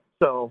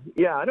 So,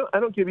 yeah, I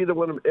don't give either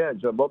one of them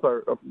edge. Both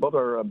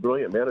are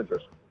brilliant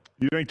managers.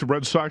 You think the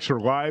Red Sox are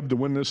live to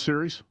win this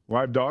series?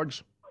 Live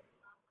dogs?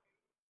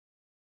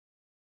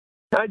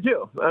 I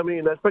do. I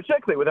mean, that's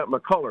particularly without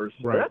McCullers.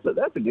 Right.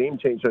 That's a game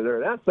changer there.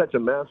 That's such a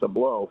massive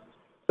blow.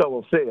 So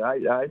we'll see.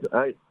 I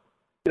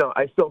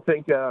still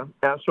think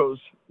Astros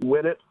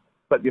win it,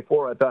 but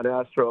before I thought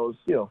Astros,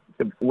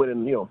 could win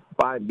in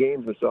 5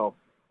 games or so.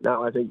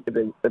 Now I think if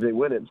they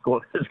win it, it's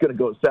going to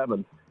go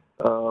 7.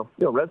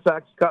 Red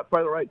Sox caught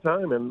by the right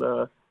time, and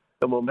the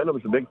momentum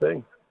is a big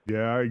thing.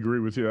 Yeah, I agree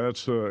with you.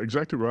 That's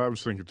exactly what I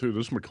was thinking too.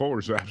 This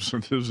McCullers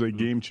absence is a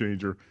game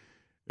changer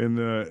in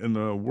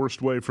the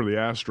worst way for the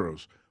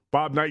Astros.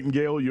 Bob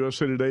Nightingale,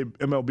 USA Today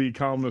MLB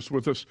columnist,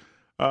 with us.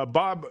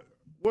 Bob,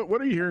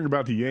 what are you hearing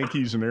about the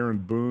Yankees and Aaron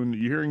Boone?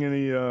 You hearing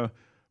any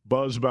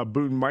buzz about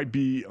Boone might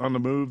be on the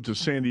move to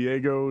San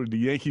Diego? The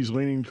Yankees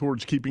leaning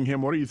towards keeping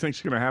him. What do you think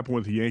is going to happen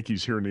with the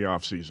Yankees here in the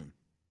offseason?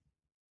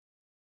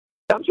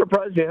 I'm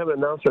surprised you haven't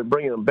announced they're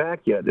bringing him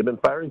back yet. They've been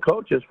firing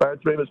coaches, fired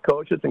 3 of his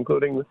coaches,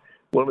 including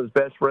one of his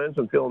best friends,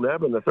 and Phil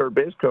Nevin, the third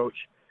base coach.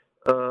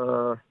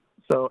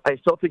 So I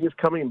still think he's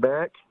coming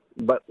back,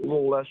 but a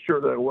little less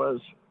sure than I was,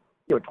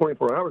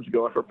 24 hours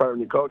ago after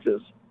firing the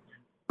coaches.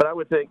 But I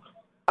would think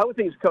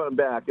he's coming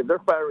back. If they're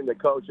firing the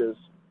coaches,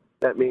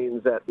 that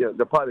means that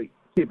they're probably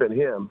keeping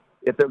him.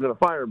 If they're going to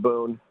fire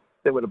Boone,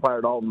 they would have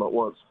fired all of them at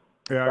once.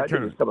 Yeah, I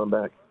think he's coming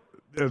back.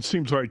 It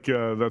seems like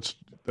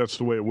that's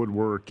the way it would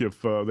work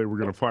if they were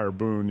going to fire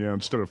Boone,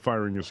 instead of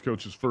firing his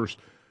coaches first.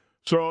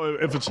 So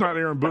if it's not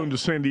Aaron Boone to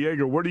San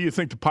Diego, where do you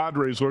think the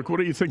Padres look? What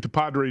do you think the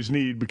Padres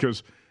need?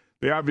 Because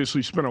they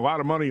obviously spent a lot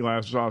of money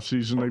last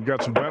offseason. They've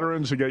got some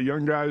veterans, they got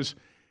young guys,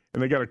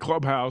 and they got a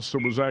clubhouse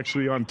that was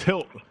actually on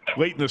tilt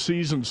late in the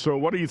season. So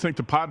what do you think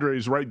the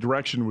Padres' right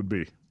direction would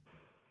be?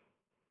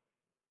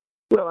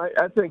 Well,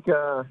 I think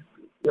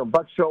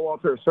Buck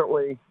Showalter is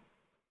certainly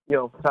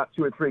top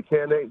 2 or 3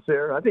 candidates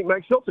there. I think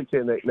Mike Schultz is a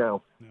candidate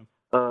now.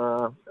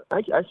 Yeah.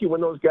 I see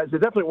one of those guys. They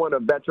definitely want a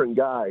veteran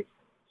guy.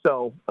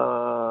 So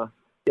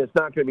it's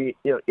not going to be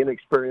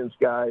inexperienced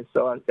guy.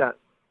 So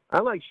I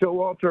like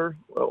Showalter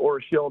or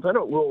Schultz. I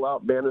don't rule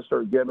out Bannister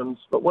or Gibbons,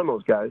 but one of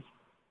those guys.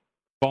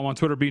 Follow on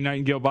Twitter, B.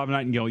 Nightingale, Bob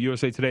Nightingale,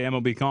 USA Today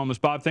MLB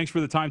columnist. Bob, thanks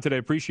for the time today.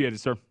 Appreciate it,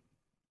 sir.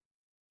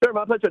 Sure,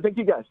 my pleasure. Thank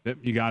you, guys. Yep,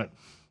 you got it.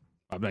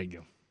 Bob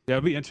Nightingale. Yeah,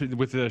 it'll be interesting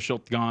with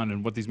Schultz gone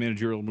and what these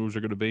managerial moves are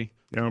going to be.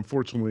 Yeah,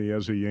 unfortunately,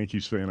 as a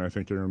Yankees fan, I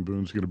think Aaron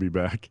Boone's going to be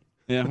back.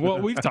 Yeah, well,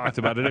 we've talked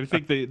about it. I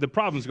think the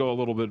problems go a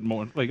little bit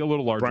more, a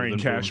little larger. Brian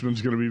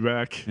Cashman's going to be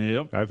back.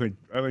 Yep. I think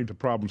the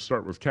problems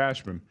start with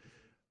Cashman.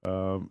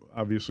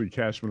 Obviously,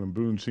 Cashman and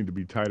Boone seem to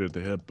be tied at the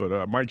hip,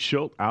 but Mike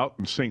Shildt out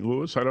in St.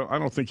 Louis. I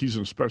don't think he's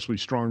an especially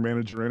strong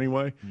manager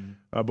anyway.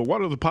 But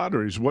what are the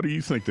Padres? What do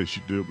you think they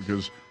should do?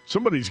 Because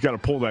somebody's got to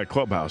pull that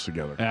clubhouse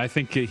together. I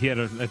think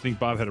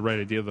Bob had a right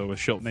idea though with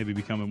Shildt maybe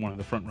becoming one of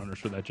the front runners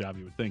for that job.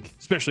 You would think,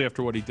 especially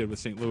after what he did with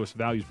St. Louis.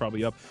 Value's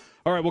probably up.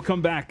 All right, we'll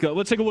come back.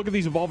 Let's take a look at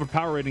these Evolver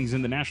Power Ratings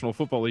in the National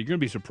Football League. You're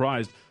going to be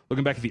surprised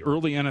looking back at the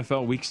early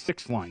NFL Week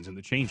 6 lines and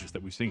the changes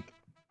that we've seen.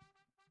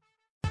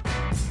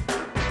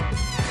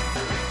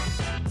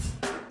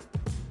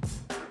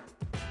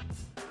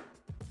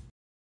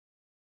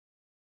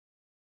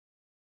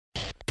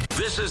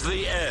 This is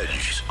The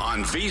Edge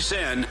on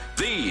VSiN,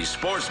 the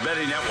Sports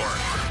Betting Network.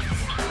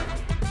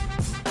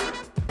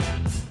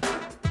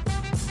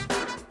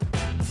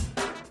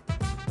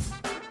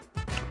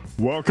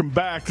 Welcome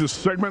back. This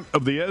segment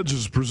of The Edge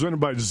is presented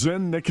by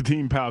Zyn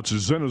Nicotine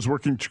Pouches. Zyn is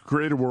working to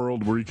create a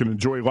world where you can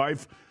enjoy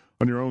life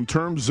on your own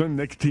terms. Zyn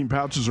Nicotine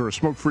Pouches are a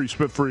smoke-free,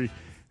 spit-free,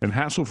 and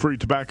hassle-free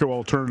tobacco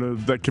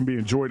alternative that can be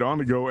enjoyed on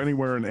the go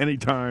anywhere and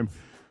anytime,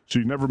 so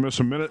you never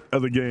miss a minute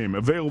of the game.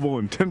 Available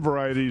in 10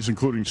 varieties,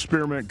 including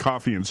spearmint,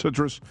 coffee, and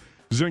citrus.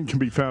 Zyn can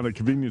be found at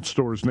convenience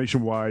stores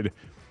nationwide,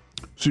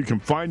 so you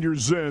can find your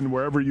Zyn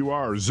wherever you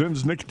are.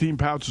 Zyn's nicotine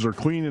pouches are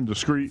clean and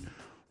discreet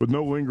with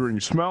no lingering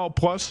smell.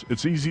 Plus,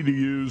 it's easy to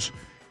use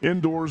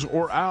indoors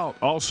or out.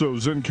 Also,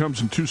 Zyn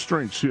comes in 2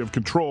 strengths, so you have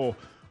control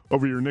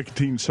over your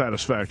nicotine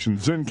satisfaction.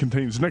 Zyn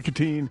contains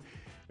nicotine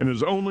and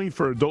is only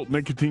for adult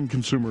nicotine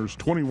consumers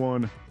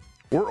 21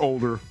 or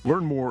older.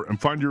 Learn more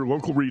and find your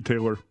local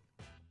retailer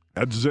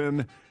at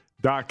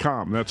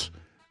Zyn.com. That's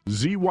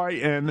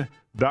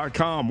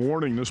ZYN.com.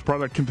 Warning, this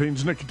product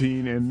contains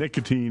nicotine, and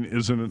nicotine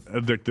is an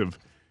addictive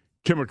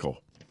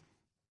chemical.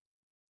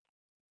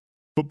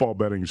 Football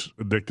betting's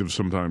addictive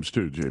sometimes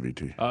too,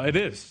 JVT.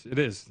 It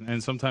is.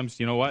 And sometimes,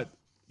 you know what?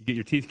 You get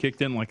your teeth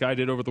kicked in like I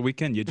did over the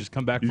weekend, you just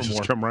come back for more. You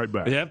just come right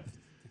back. Yep.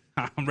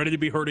 I'm ready to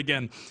be hurt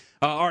again.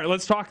 All right,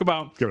 let's talk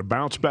about... Got to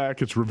bounce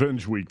back. It's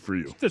revenge week for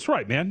you. That's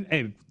right, man.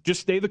 Hey, just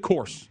stay the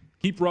course.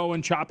 Keep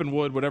rowing, chopping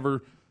wood,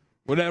 whatever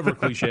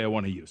cliche I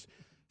want to use.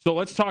 So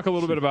let's talk a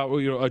little bit about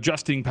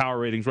adjusting power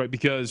ratings, right?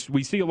 Because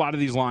we see a lot of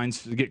these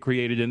lines get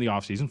created in the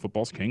offseason.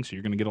 Football's king, so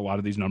you're going to get a lot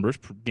of these numbers,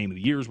 game of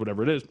the years,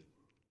 whatever it is.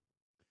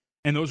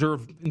 And those are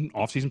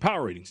offseason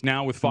power ratings.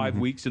 Now with 5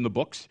 weeks in the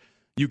books,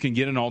 you can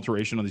get an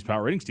alteration on these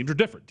power ratings. Teams are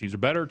different. Teams are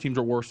better. Teams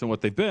are worse than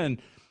what they've been.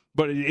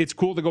 But it's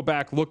cool to go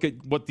back, look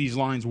at what these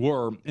lines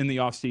were in the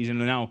offseason,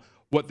 and now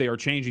what they are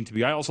changing to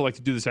be. I also like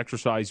to do this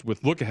exercise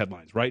with look-ahead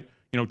lines, right?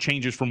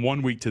 Changes from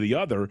one week to the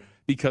other,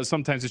 because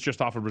sometimes it's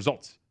just off of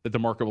results that the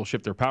market will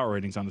shift their power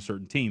ratings on a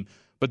certain team.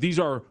 But these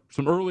are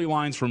some early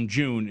lines from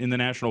June in the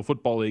National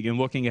Football League and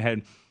looking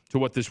ahead to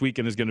what this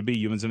weekend is going to be,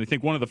 Humans. And I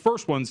think one of the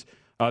first ones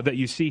that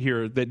you see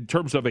here, that in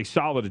terms of a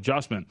solid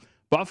adjustment,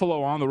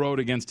 Buffalo on the road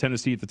against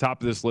Tennessee at the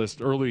top of this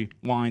list, early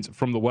lines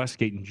from the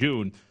Westgate in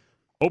June.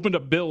 Opened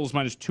up Bills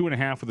minus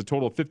 2.5 with a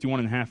total of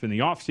 51.5 in the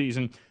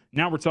offseason.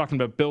 Now we're talking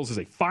about Bills as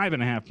a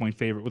 5.5-point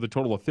favorite with a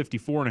total of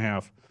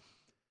 54.5.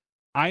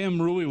 I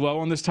am really low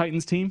on this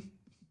Titans team.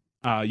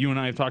 You and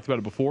I have talked about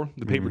it before,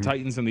 the paper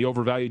Titans and the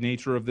overvalued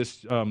nature of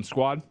this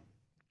squad.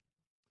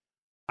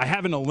 I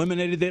haven't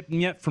eliminated it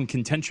yet from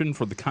contention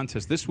for the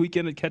contest this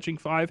weekend at catching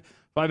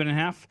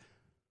 5.5.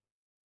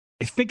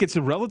 I think it's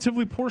a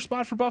relatively poor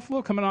spot for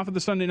Buffalo coming off of the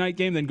Sunday night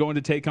game, then going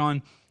to take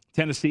on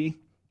Tennessee.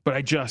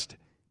 But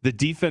the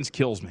defense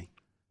kills me.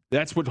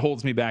 That's what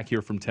holds me back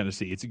here from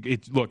Tennessee.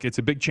 It's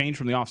a big change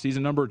from the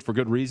offseason number for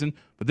good reason.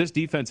 But this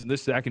defense and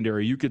this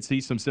secondary, you could see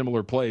some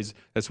similar plays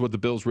as what the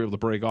Bills were able to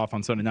break off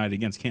on Sunday night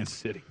against Kansas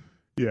City.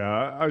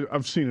 Yeah,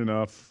 I've seen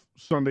enough.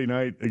 Sunday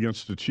night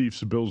against the Chiefs,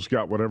 the Bills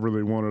got whatever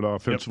they wanted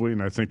offensively,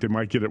 and I think they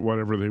might get it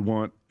whatever they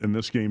want in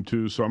this game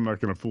too. So I'm not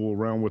going to fool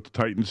around with the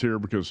Titans here,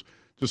 because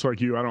just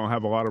like you, I don't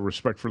have a lot of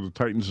respect for the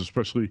Titans,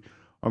 especially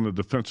on the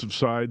defensive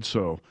side.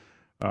 So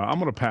I'm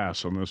going to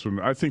pass on this one.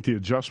 I think the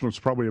adjustment's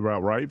probably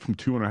about right, from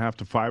 2.5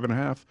 to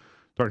 5.5.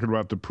 Talking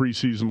about the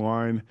preseason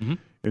line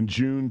in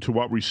June to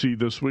what we see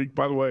this week.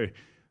 By the way,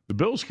 the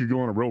Bills could go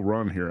on a real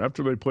run here.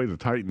 After they play the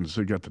Titans,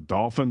 they got the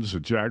Dolphins, the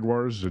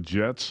Jaguars, the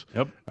Jets.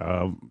 Yep.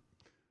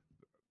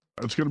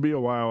 It's going to be a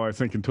while, I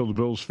think, until the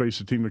Bills face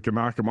a team that can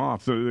knock them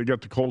off. They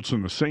got the Colts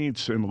and the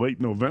Saints in late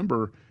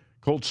November.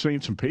 Colts,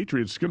 Saints, and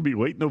Patriots. It's going to be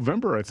late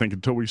November, I think,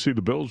 until we see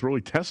the Bills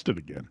really tested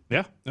again.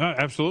 Yeah,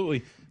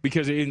 absolutely.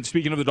 Because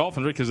speaking of the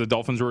Dolphins, because the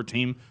Dolphins are a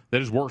team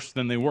that is worse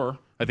than they were,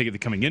 I think,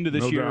 coming into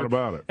this year. No doubt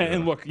about it.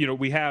 And look,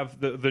 we have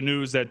the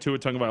news that Tua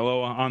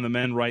Tagovailoa on the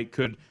men, right,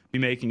 could be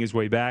making his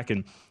way back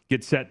and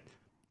get set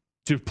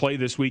to play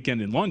this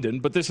weekend in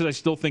London. But this is, I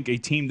still think, a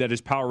team that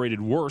is power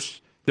rated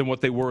worse than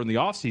what they were in the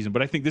offseason.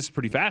 But I think this is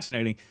pretty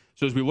fascinating.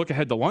 So as we look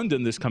ahead to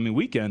London this coming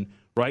weekend,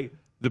 right,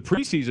 the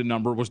preseason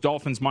number was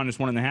Dolphins minus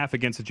 1.5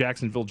 against the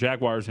Jacksonville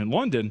Jaguars in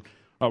London.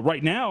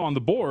 Right now on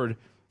the board,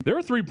 they're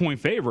a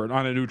 3-point favorite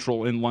on a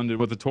neutral in London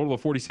with a total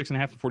of 46.5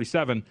 and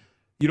 47.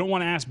 You don't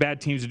want to ask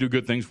bad teams to do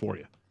good things for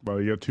you.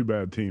 Well, you got two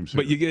bad teams here.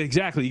 But you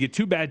get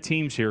two bad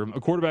teams here. A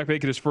quarterback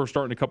making his first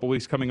start in a couple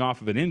weeks coming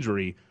off of an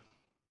injury.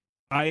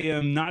 I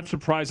am not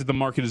surprised that the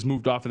market has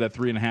moved off of that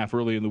 3.5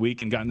 early in the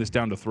week and gotten this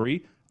down to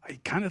 3. I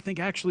kind of think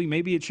actually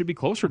maybe it should be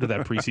closer to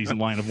that preseason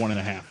line of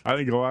 1.5. I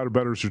think a lot of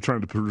bettors are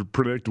trying to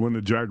predict when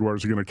the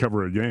Jaguars are going to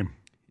cover a game.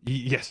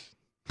 Yes.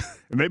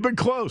 And they've been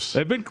close. They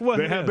have been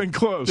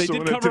close. They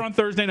did cover on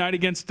Thursday night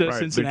against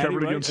Cincinnati. They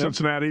covered against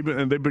Cincinnati,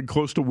 and they've been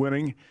close to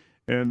winning.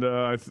 And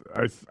I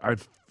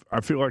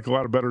feel like a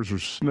lot of bettors are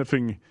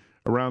sniffing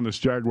around this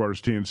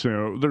Jaguars team,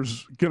 saying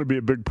there's going to be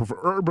a big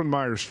Urban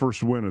Meyer's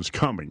first win is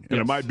coming, and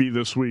it might be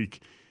this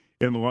week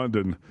in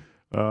London.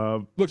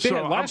 Look, they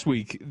had last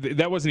week.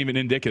 That wasn't even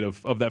indicative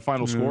of that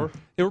final score.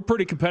 They were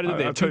pretty competitive.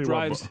 They had 2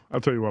 drives.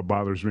 I'll tell you what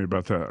bothers me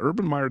about that.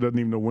 Urban Meyer doesn't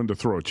even know when to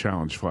throw a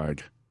challenge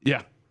flag.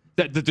 Yeah.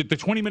 The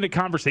 20-minute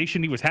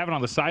conversation he was having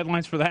on the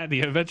sidelines for that, and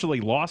he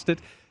eventually lost it.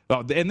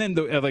 And then,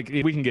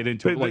 we can get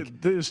into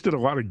it. They just did a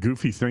lot of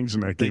goofy things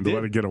in that game to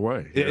let it get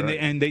away.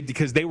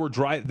 Because they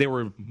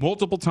were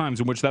multiple times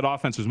in which that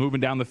offense was moving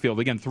down the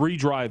field. Again, 2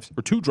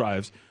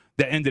 drives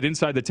that ended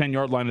inside the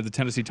 10-yard line of the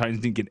Tennessee Titans.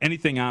 Didn't get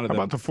anything out of them.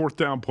 How about the 4th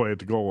down play at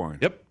the goal line?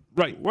 Yep.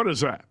 Right. What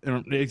is that?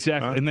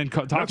 Exactly. And then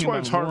that's why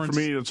it's hard for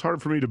me. It's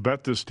hard for me to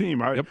bet this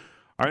team. I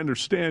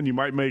understand you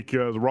might make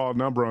the raw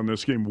number on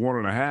this game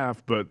 1.5,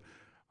 but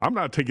I'm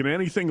not taking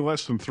anything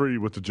less than 3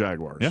 with the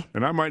Jaguars. Yeah.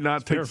 And I might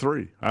not take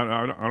 3.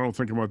 I don't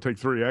think I'm going to take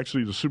 3.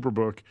 Actually, the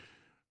Superbook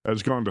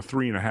has gone to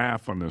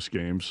 3.5 on this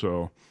game.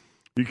 So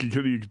you could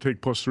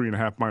take plus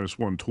 3.5 minus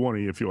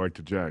 120 if you like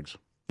the Jags.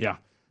 Yeah.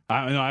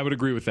 I would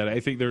agree with that.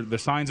 I think the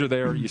signs are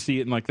there. You see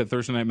it in that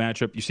Thursday night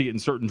matchup. You see it in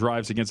certain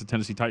drives against the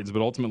Tennessee Titans,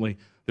 but ultimately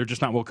they're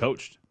just not well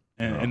coached.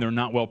 And they're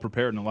not well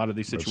prepared in a lot of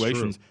these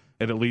situations,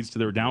 and it leads to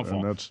their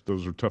downfall. And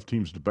those are tough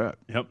teams to bet.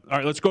 Yep. All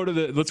right, let's go to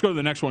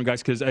the next one,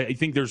 guys, because I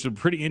think there's some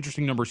pretty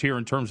interesting numbers here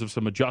in terms of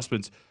some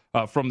adjustments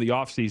from the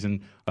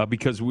offseason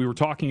because we were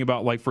talking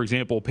about, for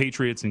example,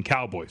 Patriots and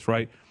Cowboys,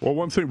 right? Well,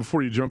 one thing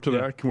before you jump to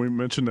that, can we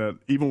mention that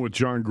even with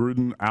John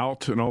Gruden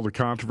out and all the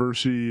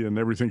controversy and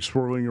everything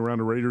swirling around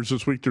the Raiders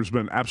this week, there's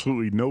been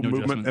absolutely no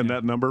movement in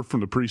that number from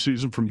the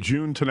preseason. From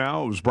June to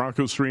now, it was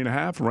Broncos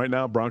 3.5, and right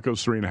now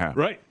Broncos 3.5.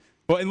 Right.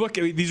 Well, and look,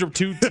 these are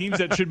 2 teams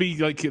that should be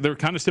they're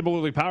kind of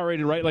similarly power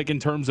rated, right? In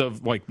terms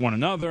of one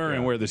another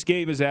and where this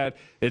game is at.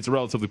 It's a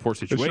relatively poor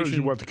situation. It shows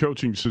you what the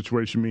coaching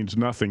situation means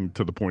nothing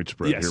to the point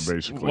spread here,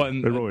 basically. Well,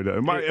 it really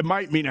does. It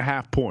might mean a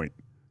half point.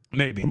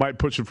 Maybe. It might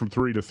push it from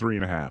 3 to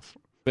 3.5.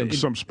 In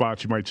some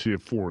spots, you might see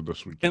it 4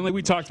 this week. And like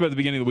we talked about at the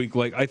beginning of the week,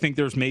 like I think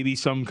there's maybe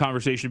some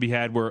conversation to be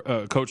had where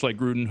a coach like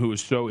Gruden, who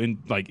is so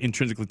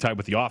intrinsically tied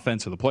with the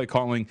offense or the play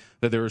calling,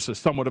 that there is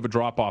somewhat of a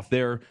drop off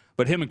there.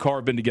 But him and Carr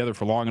have been together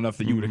for long enough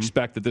that you would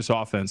expect that this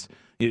offense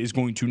is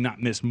going to not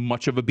miss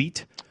much of a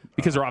beat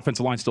because their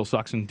offensive line still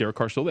sucks and Derek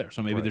Carr's still there.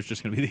 So maybe there's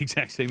just going to be the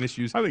exact same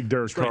issues. I think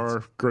Derek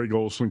Carr, Greg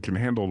Olsen can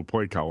handle the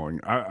play calling.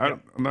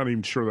 I'm not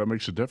even sure that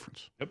makes a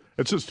difference. Yep.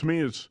 It's just, to me,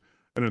 it's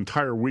an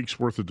entire week's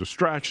worth of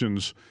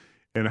distractions.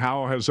 And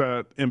how has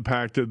that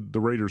impacted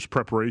the Raiders'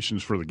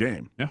 preparations for the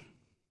game? Yeah.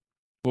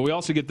 Well, we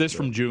also get this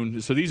from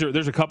June. So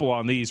there's a couple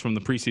on these from the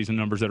preseason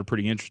numbers that are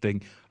pretty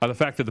interesting. The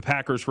fact that the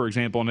Packers, for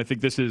example, and I think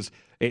this is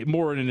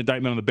more an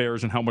indictment on the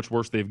Bears and how much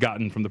worse they've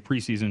gotten from the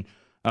preseason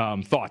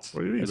thoughts.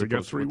 What do you mean? They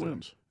got 3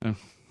 wins.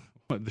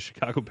 The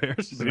Chicago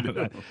Bears?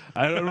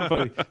 I don't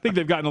know. I think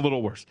they've gotten a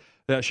little worse.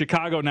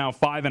 Chicago now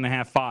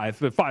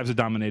 5.5. 5 is a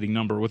dominating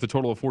number with a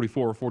total of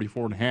 44 or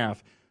 44.5.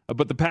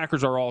 But the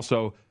Packers are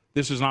also.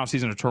 This is an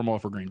offseason of turmoil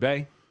for Green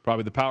Bay.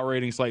 Probably the power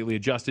rating slightly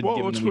adjusted,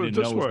 given that we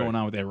didn't know what was going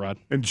on with A-Rod.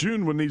 In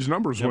June, when these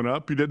numbers went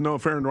up, you didn't know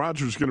if Aaron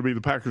Rodgers was going to be the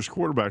Packers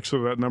quarterback,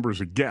 so that number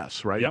is a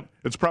guess, right? Yep.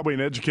 It's probably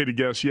an educated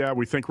guess. Yeah,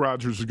 we think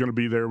Rodgers is going to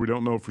be there. We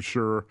don't know for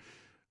sure.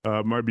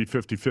 Might be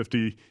 50-50.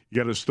 You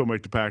got to still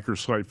make the Packers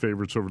slight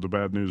favorites over the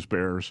bad news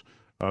Bears.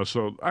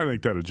 So I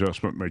think that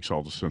adjustment makes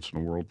all the sense in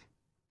the world.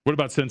 What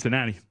about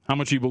Cincinnati? How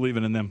much are you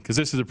believing in them? Because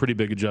this is a pretty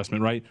big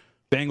adjustment, right?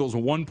 Bengals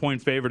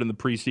 1-point favorite in the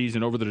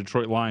preseason over the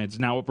Detroit Lions,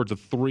 now upwards of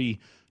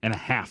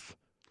 3.5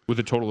 with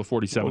a total of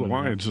 47. Well, the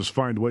Lions just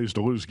find ways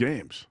to lose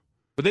games.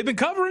 But they've been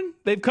covering.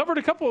 They've covered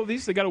a couple of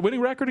these. They got a winning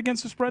record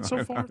against the spread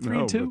so far,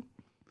 3-2.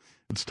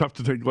 It's tough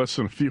to take less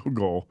than a field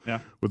goal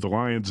with the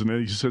Lions in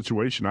any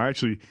situation. I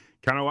actually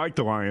kind of like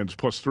the Lions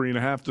plus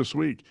 3.5 this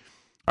week.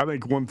 I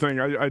think one thing,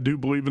 I do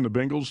believe in the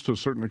Bengals to a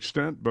certain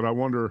extent, but I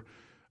wonder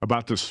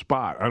about this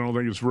spot. I don't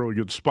think it's a really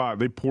good spot.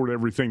 They poured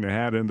everything they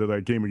had into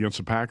that game against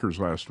the Packers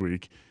last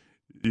week.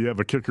 You have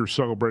a kicker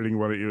celebrating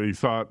what he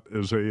thought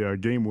is a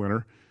game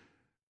winner.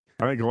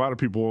 I think a lot of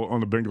people on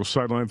the Bengals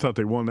sideline thought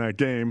they won that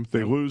game.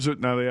 They lose it.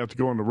 Now they have to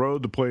go on the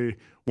road to play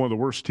one of the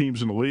worst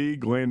teams in the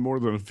league, land more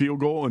than a field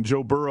goal, and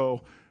Joe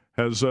Burrow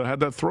has had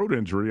that throat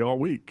injury all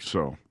week.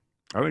 So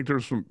I think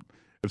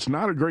it's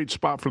not a great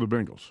spot for the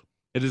Bengals.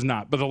 It is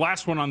not. But the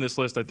last one on this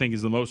list, I think,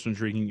 is the most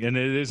intriguing, and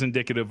it is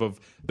indicative of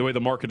the way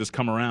the market has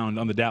come around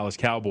on the Dallas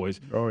Cowboys.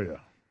 Oh, yeah.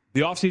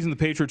 The offseason, the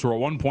Patriots were a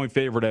 1-point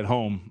favorite at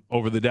home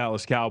over the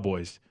Dallas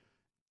Cowboys.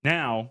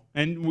 Now,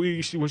 and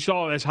we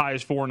saw as high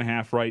as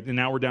 4.5, right? And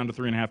now we're down to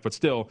 3.5, but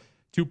still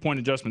 2-point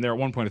adjustment there,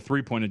 1 point, a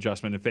 3-point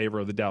adjustment in favor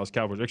of the Dallas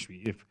Cowboys.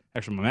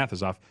 Actually, my math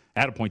is off,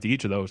 add a point to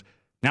each of those.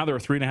 Now they're a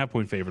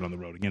 3.5-point favorite on the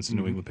road against the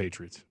New England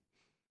Patriots.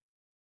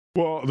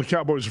 Well, the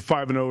Cowboys are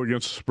 5-0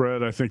 against the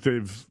spread. I think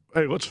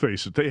let's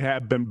face it, they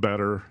have been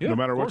better. Yeah, no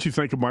matter what you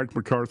think of Mike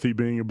McCarthy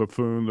being a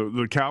buffoon,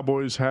 the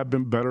Cowboys have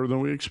been better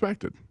than we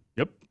expected.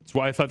 Yep. That's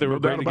why I thought they were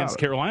great against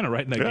Carolina,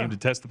 right, in that game to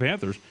test the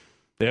Panthers.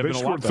 They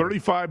scored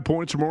 35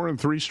 points or more in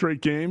 3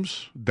 straight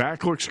games.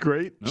 Dak looks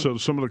great. Nope. So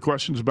some of the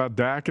questions about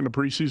Dak in the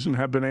preseason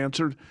have been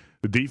answered.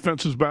 The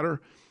defense is better.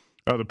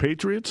 The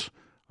Patriots,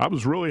 I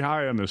was really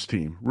high on this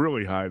team,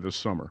 really high this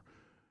summer.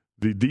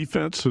 The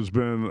defense has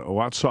been a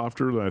lot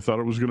softer than I thought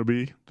it was going to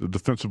be. The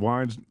defensive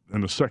lines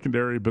and the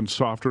secondary have been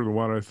softer than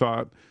what I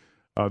thought.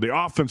 The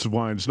offensive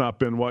line has not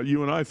been what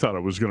you and I thought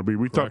it was going to be.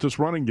 We thought this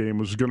running game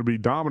was going to be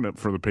dominant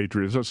for the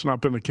Patriots. That's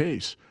not been the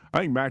case. I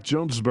think Mac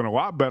Jones has been a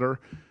lot better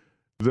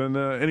than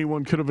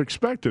anyone could have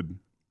expected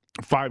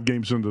 5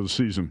 games into the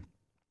season.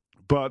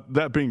 But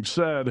that being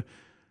said,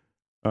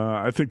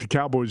 I think the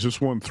Cowboys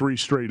just won 3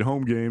 straight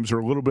home games. Are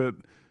a little bit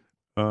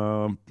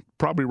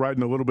probably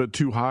riding a little bit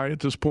too high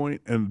at this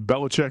point. And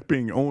Belichick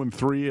being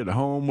 0-3 at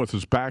home with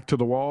his back to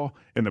the wall.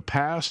 In the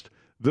past,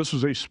 this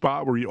was a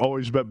spot where you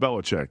always bet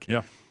Belichick.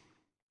 Yeah.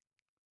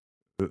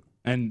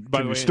 And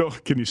by the way,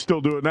 can you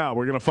still do it now?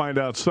 We're going to find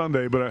out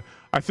Sunday, but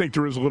I think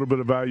there is a little bit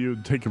of value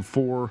in taking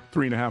 4,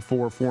 3.5,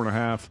 4,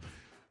 4.5.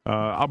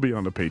 I'll be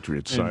on the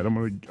Patriots side.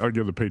 I'll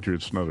give the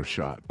Patriots another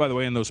shot. By the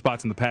way, in those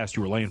spots in the past,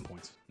 you were laying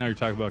points. Now you're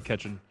talking about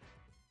catching.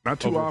 Not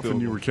too often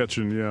you were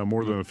catching,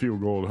 more than a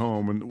field goal at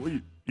home,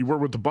 and you were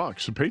with the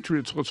Bucs. The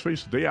Patriots, let's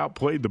face it, they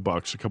outplayed the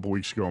Bucs a couple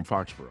weeks ago in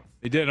Foxborough.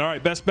 They did. All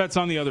right, best bets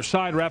on the other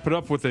side. Wrap it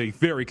up with a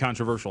very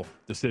controversial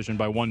decision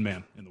by one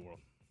man in the world.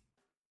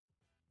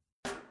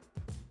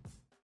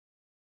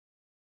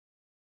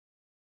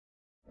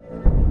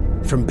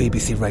 From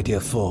BBC Radio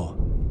 4,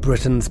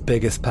 Britain's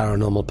biggest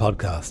paranormal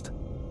podcast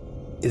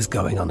is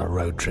going on a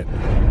road trip.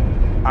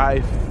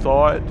 I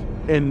thought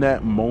in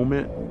that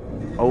moment,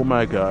 oh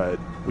my God,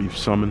 we've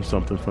summoned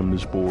something from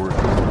this board.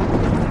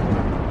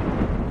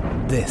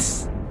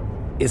 This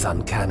is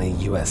Uncanny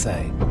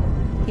USA.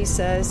 He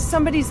says,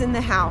 somebody's in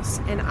the house,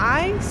 and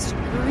I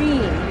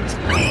screamed.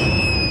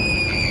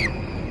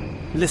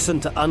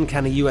 Listen to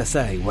Uncanny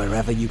USA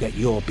wherever you get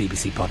your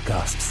BBC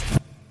podcasts,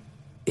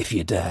 if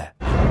you dare.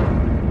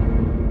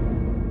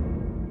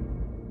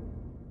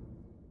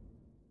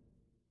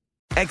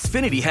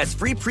 Xfinity has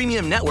free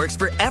premium networks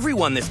for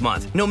everyone this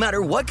month, no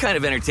matter what kind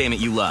of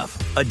entertainment you love.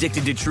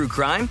 Addicted to true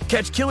crime?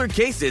 Catch killer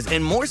cases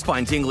and more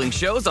spine-tingling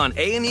shows on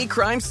A&E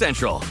Crime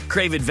Central.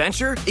 Crave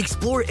adventure?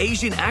 Explore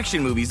Asian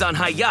action movies on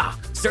Hi-Ya.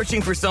 Searching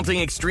for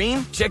something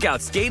extreme? Check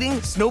out skating,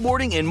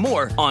 snowboarding, and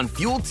more on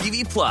Fuel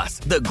TV Plus,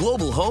 the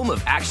global home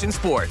of action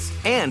sports.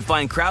 And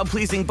find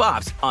crowd-pleasing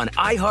bops on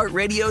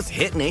iHeartRadio's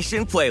Hit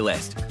Nation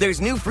playlist.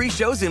 There's new free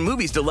shows and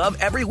movies to love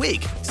every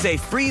week. Say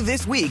free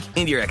this week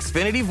in your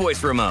Xfinity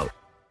voice remote.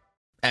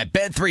 At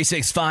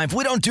Bet365,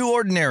 we don't do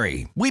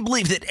ordinary. We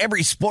believe that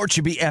every sport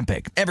should be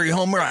epic. Every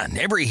home run,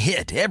 every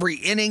hit, every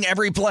inning,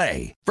 every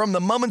play. From the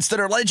moments that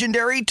are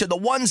legendary to the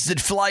ones that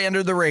fly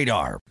under the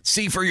radar.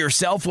 See for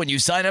yourself when you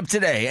sign up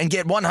today and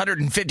get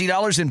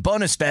 $150 in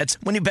bonus bets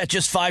when you bet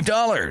just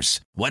 $5.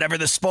 Whatever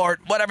the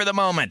sport, whatever the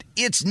moment,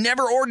 it's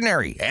never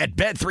ordinary at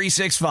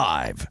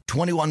Bet365.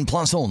 21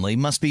 plus only.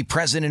 Must be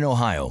present in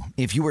Ohio.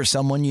 If you or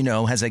someone you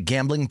know has a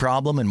gambling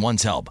problem and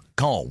wants help,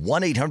 call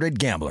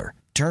 1-800-GAMBLER.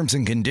 Terms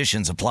and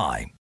conditions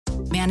apply.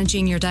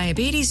 Managing your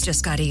diabetes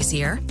just got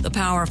easier. The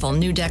powerful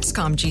new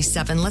Dexcom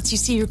G7 lets you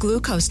see your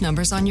glucose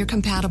numbers on your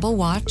compatible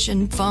watch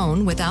and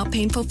phone without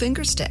painful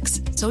finger sticks,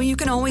 so you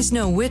can always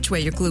know which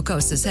way your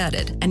glucose is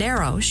headed. An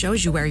arrow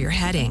shows you where you're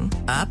heading,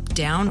 up,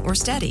 down, or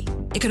steady.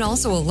 It can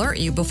also alert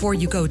you before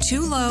you go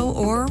too low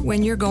or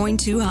when you're going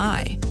too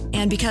high.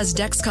 And because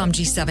Dexcom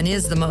G7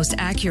 is the most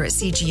accurate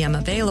CGM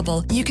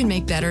available, you can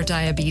make better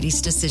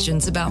diabetes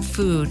decisions about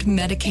food,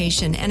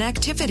 medication, and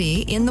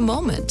activity in the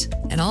moment.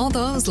 And all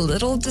those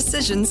little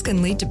decisions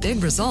can lead to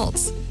big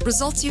results.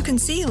 Results you can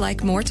see,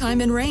 like more time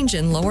in range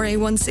and lower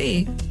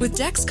A1C. With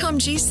Dexcom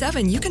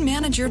G7, you can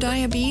manage your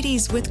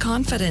diabetes with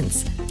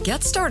confidence.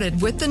 Get started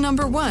with the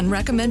 #1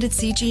 recommended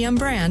CGM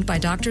brand by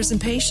doctors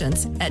and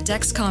patients at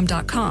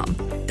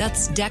Dexcom.com.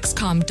 That's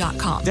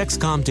Dexcom.com.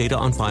 Dexcom data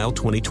on file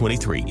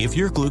 2023. If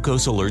your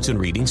glucose alerts and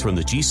readings from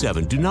the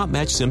G7 do not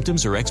match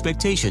symptoms or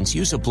expectations,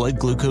 use a blood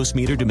glucose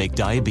meter to make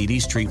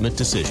diabetes treatment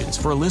decisions.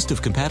 For a list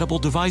of compatible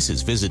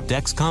devices, visit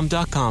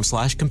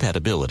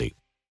Dexcom.com/compatibility.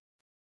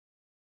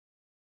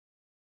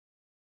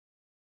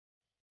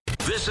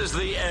 This is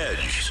The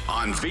Edge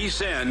on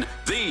VSiN,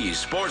 the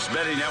Sports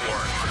Betting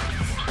Network.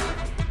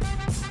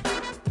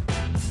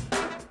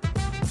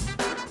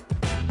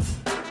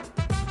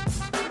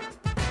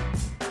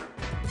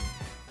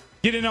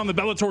 Get in on the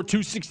Bellator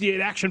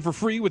 268 action for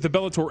free with the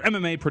Bellator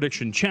MMA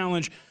Prediction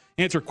Challenge.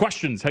 Answer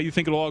questions how you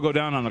think it'll all go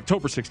down on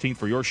October 16th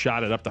for your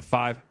shot at up to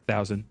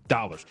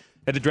 $5,000.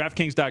 Head to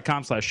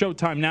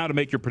DraftKings.com/Showtime now to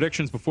make your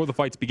predictions before the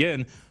fights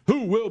begin.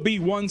 Who will be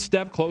one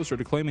step closer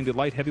to claiming the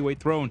light heavyweight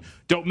throne?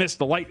 Don't miss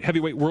the light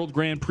heavyweight World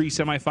Grand Prix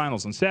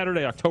semifinals on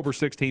Saturday, October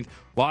 16th,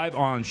 live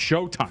on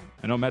Showtime.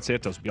 I know Matt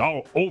Santos will be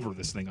all over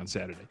this thing on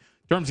Saturday.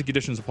 Terms and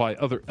conditions apply.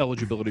 Other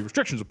eligibility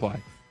restrictions apply.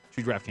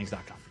 See DraftKings.com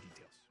for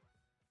details.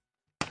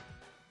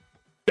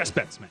 Best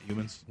bets, Matt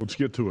Humans. Let's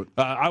get to it.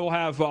 I will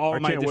have all my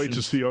additions. I can't wait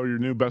to see all your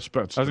new best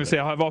bets. I was going to say,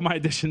 I'll have all my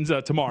additions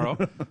tomorrow.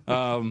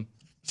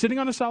 Sitting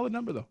on a solid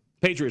number, though.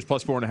 Patriots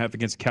plus 4.5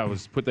 against the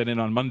Cows. Put that in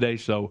on Monday,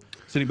 so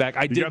sitting back.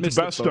 I did miss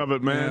the best of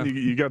it, man. Yeah.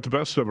 You got the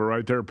best of it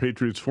right there.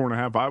 Patriots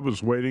 4.5. I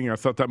was waiting. I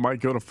thought that might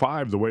go to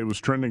 5 the way it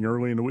was trending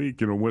early in the week,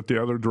 went the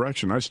other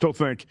direction. I still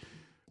think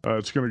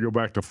it's going to go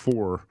back to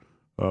 4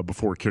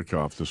 before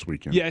kickoff this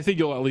weekend. Yeah, I think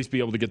you'll at least be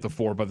able to get to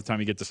 4 by the time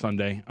you get to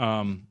Sunday.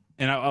 And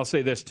I'll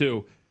say this,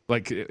 too. I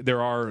get it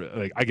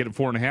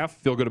 4.5.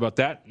 Feel good about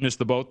that. Missed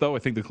the boat, though. I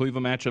think the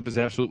Cleveland matchup is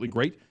absolutely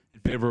great in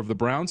favor of the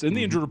Browns. And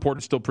the injury report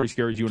is still pretty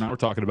scary, as you and I were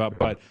talking about.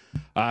 But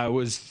I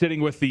was sitting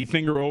with the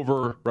finger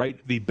over,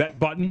 the bet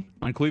button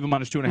on Cleveland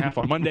minus 2.5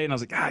 on Monday. And I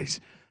was like, guys,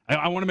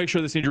 I want to make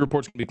sure this injury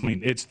report's going to be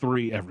clean. It's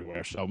 3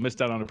 everywhere. So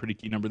missed out on a pretty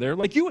key number there,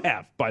 like you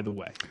have, by the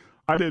way.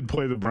 I did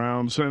play the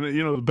Browns. And,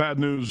 the bad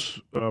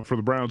news for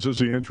the Browns is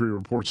the injury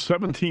report.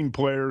 17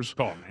 players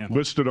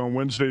listed on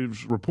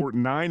Wednesday's report.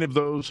 9 of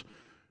those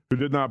who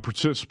did not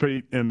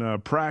participate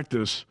in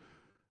practice,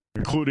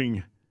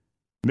 including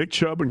Nick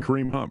Chubb and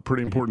Kareem Hunt,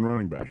 pretty important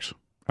running backs.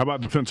 How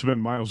about defensive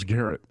end Myles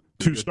Garrett,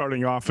 2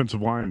 starting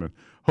offensive linemen?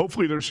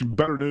 Hopefully there's some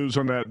better news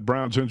on that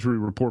Browns injury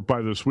report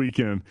by this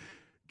weekend.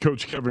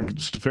 Coach Kevin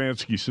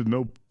Stefanski said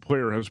no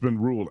player has been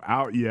ruled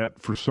out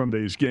yet for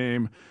Sunday's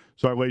game,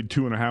 so I laid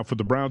 2.5 with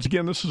the Browns.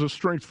 Again, this is a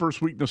strength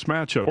versus weakness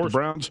matchup. The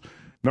Browns,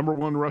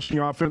 #1 rushing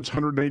offense,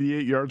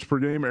 188 yards per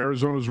game.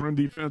 Arizona's run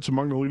defense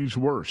among the league's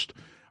worst.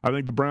 I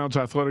think the Browns'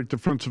 athletic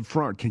defensive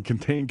front can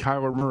contain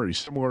Kyler Murray,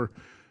 similar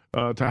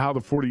to how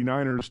the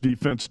 49ers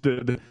defense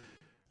did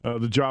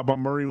the job on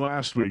Murray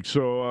last week.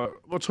 So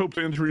let's hope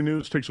the injury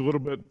news takes a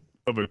little bit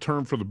of a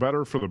turn for the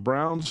better for the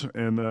Browns.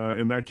 And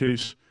in that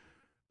case,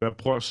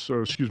 that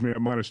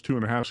minus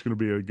 2.5 is going to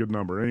be a good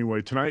number.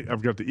 Anyway, tonight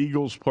I've got the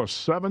Eagles plus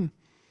 7,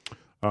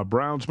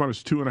 Browns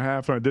minus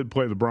 2.5, and I did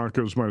play the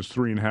Broncos minus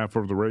 3.5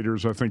 over the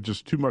Raiders. I think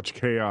just too much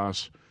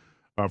chaos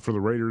for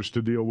the Raiders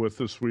to deal with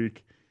this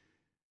week.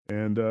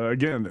 And,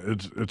 again,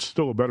 it's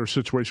still a better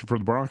situation for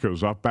the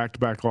Broncos. Off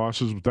back-to-back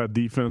losses with that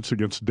defense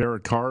against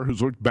Derek Carr,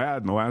 who's looked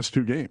bad in the last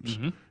 2 games.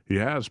 Mm-hmm. He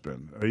has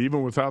been.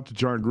 Even without the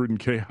John Gruden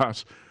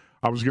chaos,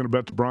 I was going to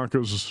bet the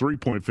Broncos as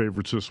 3-point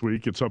favorites this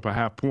week. It's up a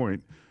half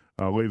point.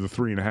 Lay the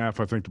 3.5.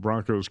 I think the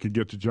Broncos could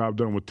get the job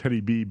done with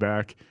Teddy B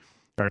back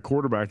at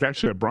quarterback.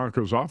 Actually, that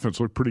Broncos offense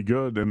looked pretty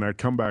good in that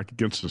comeback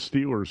against the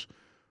Steelers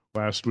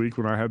last week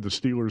when I had the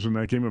Steelers in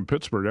that game in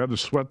Pittsburgh. I had to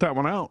sweat that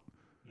one out.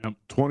 Yep.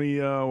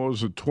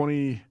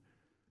 23-6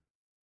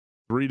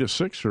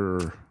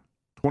 or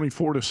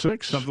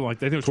 24-6? Something like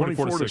that. I think it was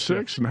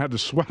 24-6, and had to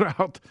sweat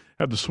out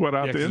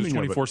the ending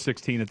of it.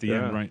 24-16 at the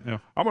end, right? Yeah.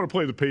 I'm going to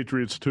play the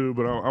Patriots too,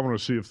 but I want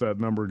to see if that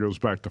number goes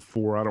back to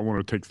 4. I don't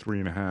want to take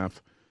 3.5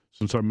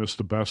 since I missed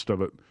the best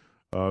of it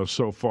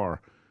so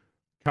far.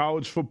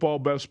 College football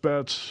best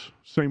bets,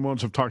 same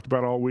ones I've talked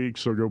about all week,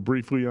 so go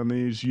briefly on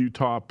these.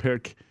 Utah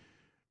pick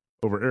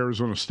over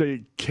Arizona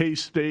State.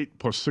 K-State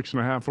plus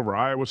 6.5 over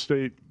Iowa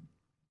State.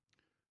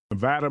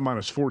 Nevada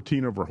minus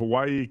 14 over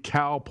Hawaii.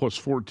 Cal plus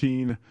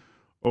 14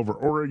 over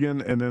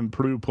Oregon. And then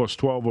Purdue plus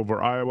 12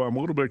 over Iowa. I'm a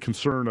little bit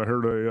concerned. I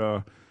heard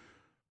a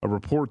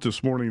report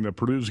this morning that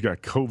Purdue's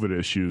got COVID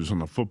issues on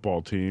the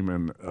football team,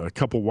 and a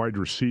couple wide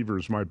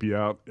receivers might be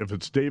out. If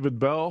it's David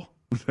Bell,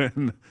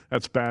 then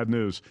that's bad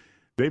news.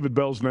 David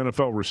Bell's an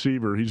NFL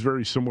receiver. He's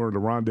very similar to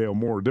Rondale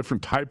Moore,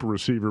 different type of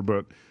receiver,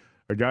 but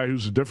a guy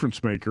who's a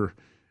difference maker.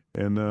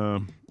 And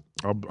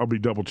I'll be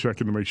double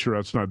checking to make sure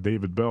that's not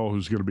David Bell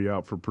who's going to be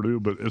out for Purdue.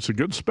 But it's a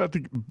good spot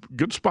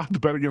to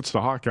bet against the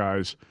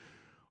Hawkeyes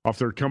off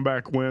their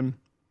comeback win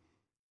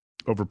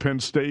over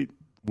Penn State,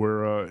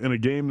 where in a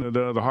game that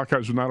the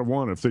Hawkeyes would not have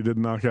won if they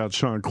didn't knock out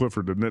Sean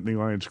Clifford, the Nittany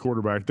Lions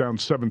quarterback, down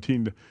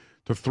 17-3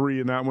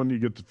 in that one. You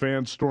get the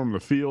fans storm the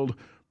field.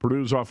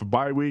 Purdue's off a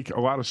bye week. A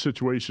lot of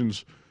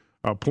situations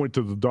point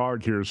to the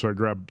dog here, so I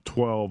grabbed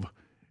 12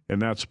 in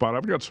that spot.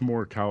 I've got some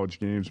more college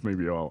games.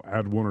 Maybe I'll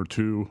add 1 or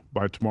 2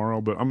 by tomorrow,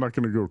 but I'm not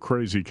going to go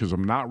crazy because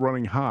I'm not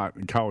running hot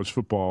in college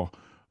football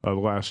the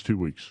last 2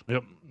 weeks.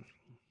 Yep.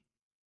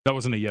 That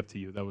wasn't a yep to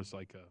you. That was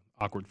like an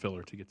awkward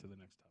filler to get to the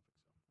next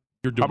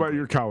topic. How about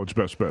your college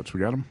best bets? We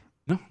got them?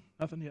 No,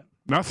 nothing yet.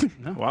 Nothing?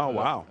 No.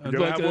 Wow. You're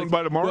going to have one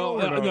by tomorrow?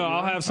 Well, no,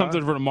 I'll have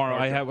something for tomorrow.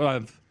 Okay. I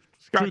have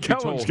Scott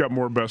Kellen's got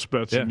more best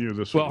bets than you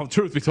this week. Well,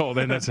 truth be told,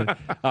 and that's it.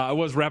 I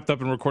was wrapped up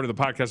and recorded the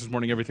podcast this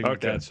morning, everything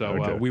like that. So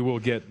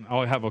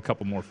I'll have a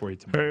couple more for you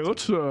tomorrow. Hey,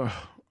 let's.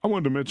 I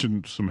wanted to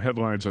mention some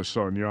headlines I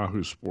saw in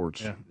Yahoo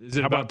Sports. Yeah. Is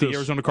it about the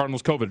Arizona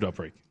Cardinals COVID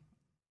outbreak?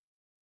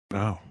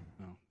 No.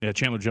 Yeah,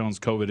 Chandler Jones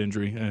COVID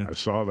injury. I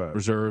saw that.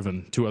 Reserve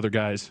and 2 other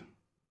guys.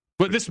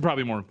 But this is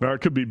probably more important. Now,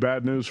 it could be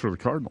bad news for the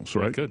Cardinals,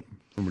 right? It could.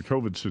 From the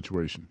COVID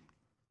situation.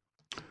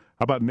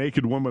 How about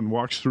naked woman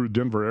walks through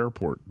Denver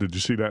airport? Did you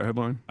see that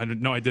headline?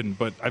 No, I didn't.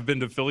 But I've been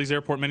to Philly's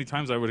airport many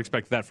times. I would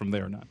expect that from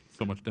there, not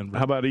so much Denver.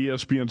 How about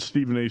ESPN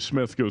Stephen A.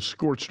 Smith goes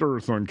scorched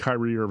earth on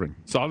Kyrie Irving?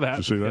 Saw that.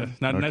 Did you see that? Yeah,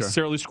 not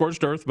necessarily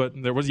scorched earth, but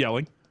there was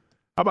yelling.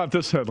 How about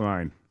this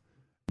headline?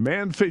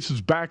 Man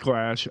faces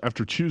backlash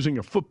after choosing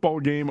a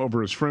football game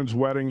over his friend's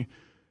wedding.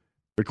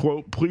 The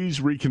quote, please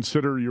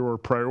reconsider your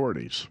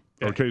priorities.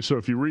 Okay, so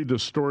if you read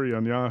this story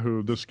on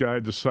Yahoo, this guy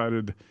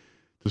decided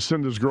to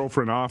send his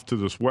girlfriend off to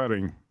this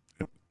wedding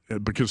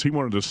because he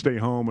wanted to stay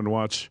home and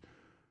watch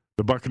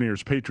the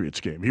Buccaneers-Patriots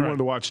game. He wanted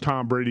to watch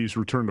Tom Brady's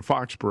return to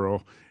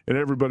Foxborough, and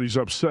everybody's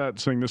upset,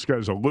 saying this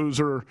guy's a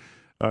loser.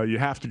 You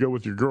have to go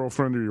with your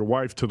girlfriend or your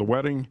wife to the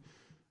wedding.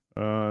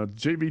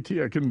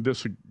 JVT, I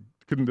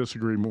couldn't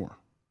disagree more.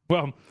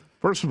 Well,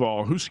 first of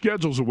all, who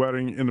schedules a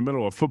wedding in the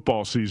middle of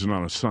football season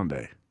on a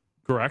Sunday?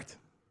 Correct.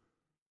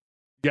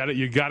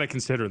 You got to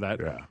consider that.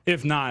 Yeah.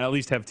 If not, at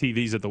least have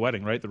TVs at the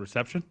wedding, right? The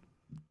reception.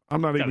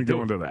 I'm not even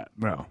going to that.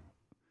 No.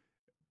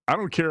 I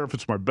don't care if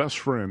it's my best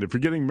friend. If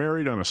you're getting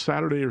married on a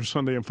Saturday or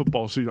Sunday in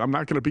football season, I'm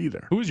not going to be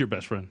there. Who is your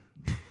best friend?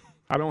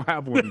 I don't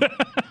have one.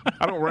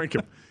 I don't rank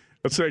him.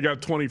 Let's say I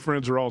got 20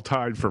 friends who are all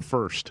tied for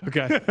first.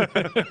 Okay.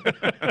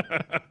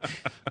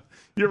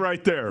 You're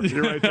right there.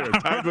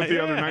 Tied with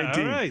the other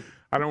 19. Right.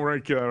 I don't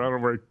rank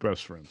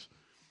best friends.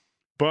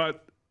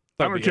 But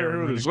I don't care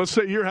who it is. Let's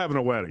say you're having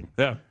a wedding.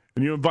 Yeah.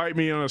 And you invite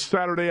me on a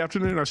Saturday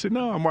afternoon. I say,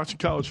 no, I'm watching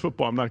college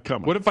football. I'm not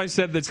coming. What if I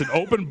said that's an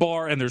open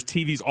bar and there's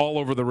TVs all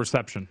over the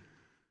reception?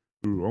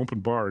 Ooh, open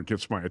bar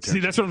gets my attention. See,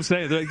 that's what I'm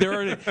saying. But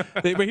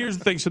here's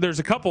the thing. So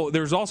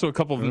there's also a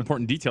couple of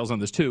important details on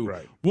this, too.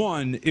 Right.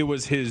 One, it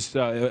was his,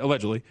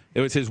 allegedly,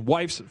 it was his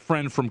wife's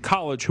friend from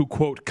college who,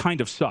 quote,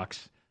 kind of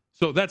sucks.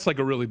 So that's like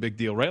a really big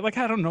deal, right? Like,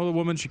 I don't know the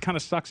woman. She kind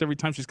of sucks every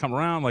time she's come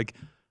around. Like,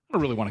 I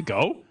don't really want to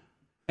go.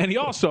 And he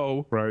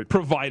also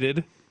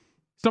provided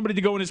somebody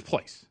to go in his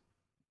place.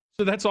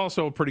 So that's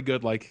also a pretty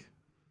good,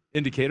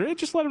 indicator. Hey,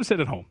 just let him sit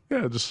at home.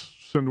 Yeah,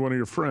 just send one of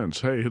your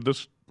friends. Hey,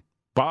 this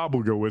Bob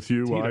will go with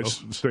you while I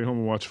stay home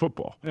and watch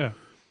football. Yeah.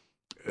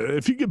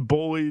 If you get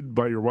bullied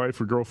by your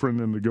wife or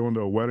girlfriend into going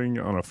to a wedding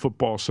on a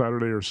football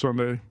Saturday or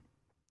Sunday,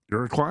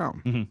 you're a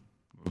clown. Mm-hmm.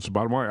 That's the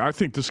bottom line. I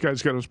think this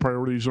guy's got his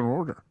priorities in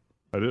order.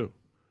 I do.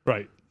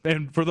 Right.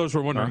 And for those who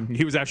are wondering,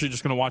 he was actually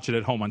just going to watch it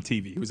at home on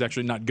TV. He was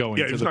actually not going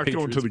to the Patriots. Yeah, he's not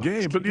going to the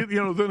game.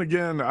 But, then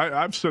again,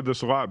 I've said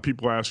this a lot.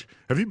 People ask,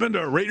 have you been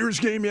to a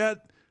Raiders game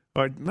yet?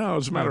 Like, no,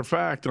 as a matter of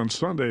fact, on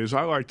Sundays,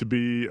 I like to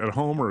be at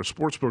home or a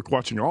sports book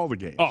watching all the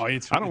games. Oh, I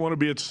don't want to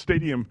be at the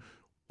stadium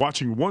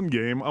watching one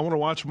game. I want to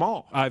watch them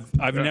all. I've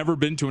never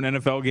been to an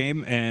NFL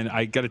game, and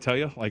I got to tell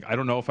you, like, I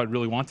don't know if I'd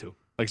really want to.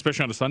 Like,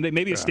 especially on a Sunday.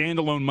 Maybe a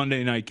standalone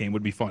Monday night game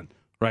would be fun,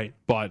 right?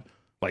 But,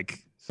 like,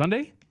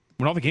 Sunday?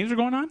 When all the games are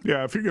going on?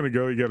 Yeah, if you're going to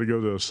go, you got to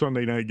go to a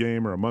Sunday night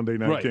game or a Monday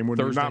night game when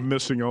Thursday. You're not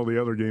missing all the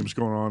other games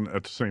going on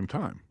at the same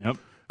time. Yep.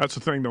 That's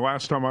the thing. The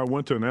last time I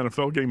went to an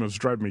NFL game, it was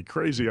driving me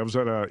crazy. I was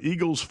at a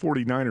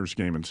Eagles-49ers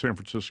game in San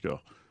Francisco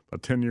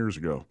about 10 years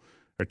ago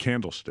at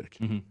Candlestick.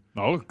 Mm-hmm.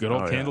 Oh, good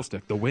old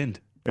Candlestick. The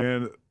Wind.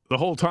 And the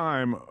whole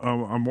time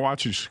I'm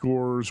watching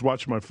scores,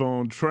 watching my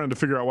phone, trying to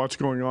figure out what's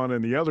going on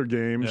in the other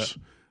games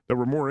that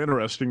were more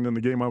interesting than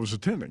the game I was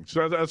attending.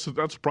 So that's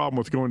the problem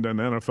with going to an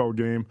NFL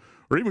game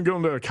or even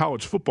going to a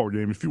college football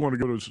game if you want to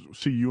go to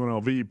see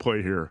UNLV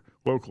play here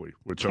locally,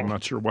 which I'm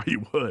not sure why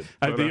you would.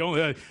 But, the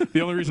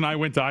only reason I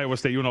went to Iowa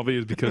State UNLV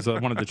is because I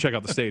wanted to check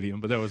out the stadium.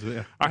 But that was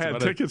I had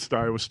tickets to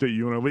Iowa State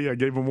UNLV. I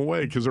gave them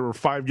away because there were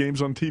 5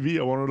 games on TV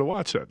I wanted to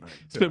watch that night.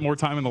 Spent more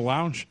time in the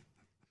lounge.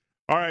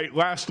 All right,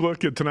 last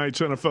look at tonight's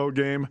NFL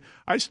game.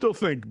 I still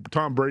think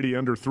Tom Brady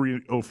under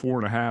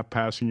 304.5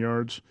 passing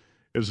yards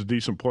is a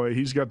decent play.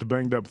 He's got the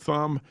banged-up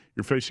thumb.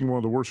 You're facing one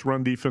of the worst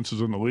run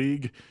defenses in the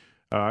league.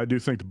 I do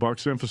think the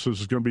Bucs' emphasis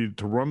is going to be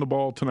to run the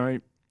ball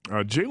tonight.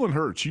 Jalen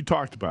Hurts, you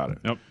talked about it.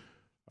 Yep.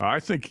 I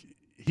think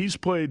he's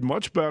played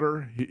much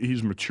better.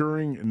 He's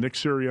maturing in Nick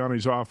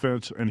Sirianni's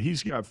offense, and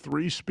he's got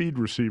 3 speed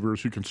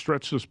receivers who can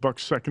stretch this Bucs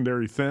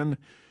secondary thin.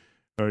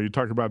 You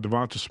talk about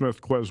Devonta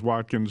Smith, Quez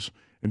Watkins,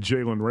 and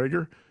Jalen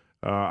Reagor.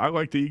 I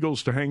like the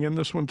Eagles to hang in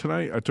this one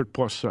tonight. I took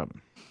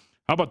 +7.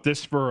 How about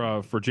this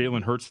for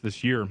Jalen Hurts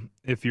this year?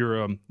 If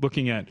you're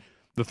looking at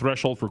the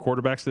threshold for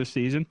quarterbacks this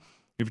season,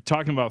 if you're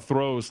talking about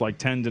throws like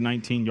 10 to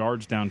 19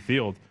 yards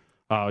downfield,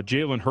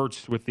 Jalen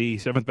Hurts with the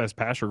 7th best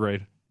passer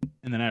grade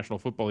in the National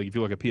Football League. If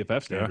you look at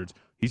PFF standards,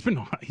 he's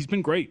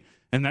been great,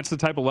 and that's the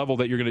type of level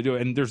that you're going to do.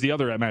 And there's the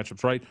other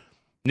matchups, right?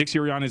 Nick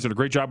Sirianni's done a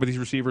great job with these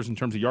receivers in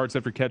terms of yards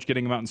after catch,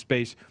 getting them out in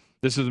space.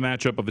 This is a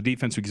matchup of a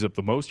defense who gives up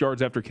the most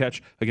yards after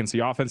catch against the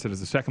offense that has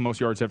the 2nd most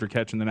yards after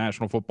catch in the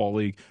National Football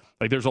League.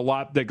 Like, there's a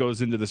lot that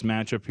goes into this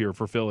matchup here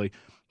for Philly.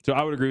 So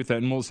I would agree with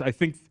that. And I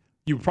think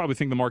you probably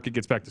think the market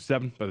gets back to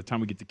 7 by the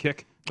time we get to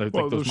kick.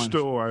 Well, there's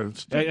still I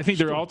think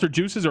they're altered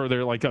juices, or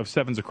they're like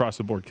 7s across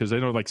the board, because I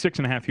know like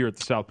 6.5 here at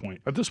the South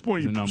Point. At this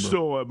point, you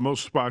still at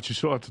most spots you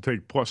still have to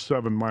take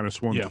 +7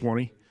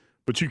 -120. Yeah.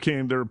 But you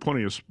can. There are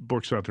plenty of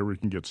books out there where you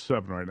can get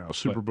 7 right now.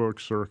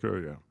 Superbook,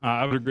 Circa,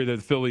 I would agree that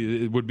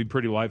Philly would be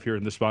pretty live here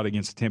in this spot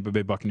against the Tampa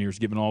Bay Buccaneers,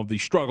 given all the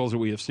struggles that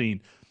we have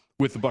seen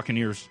with the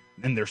Buccaneers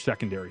and their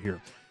secondary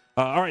here.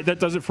 All right, that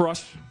does it for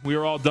us. We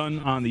are all done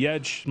on the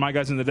edge. My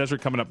Guys in the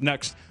Desert coming up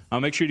next.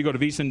 Make sure you go to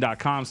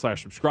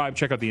vsin.com/subscribe.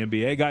 Check out the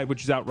NBA Guide,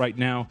 which is out right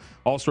now.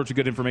 All sorts of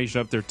good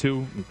information up there,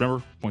 too.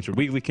 Remember, Points Are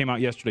Weekly came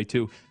out yesterday,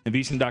 too. And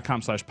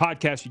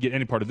vsin.com/podcast. You get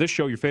any part of this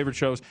show, your favorite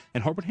shows,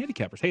 and Hardwood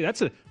Handicappers. Hey,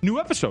 that's a new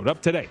episode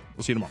up today.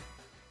 We'll see you tomorrow.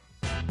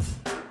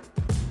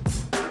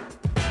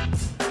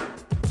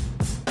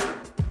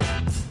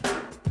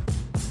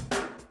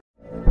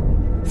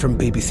 From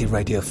BBC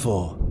Radio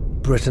 4,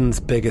 Britain's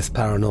biggest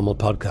paranormal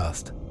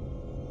podcast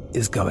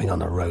is going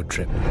on a road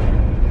trip.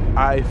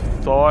 I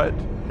thought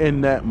in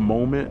that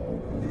moment,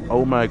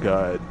 oh my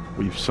God,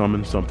 we've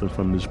summoned something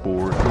from this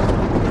board.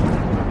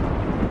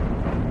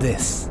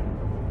 This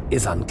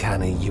is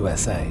Uncanny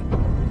USA.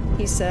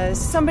 He says,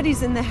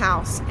 somebody's in the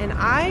house, and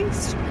I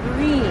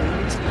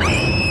screamed.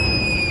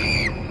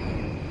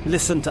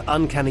 Listen to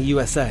Uncanny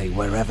USA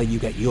wherever you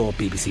get your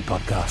BBC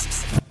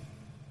podcasts,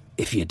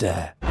 if you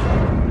dare.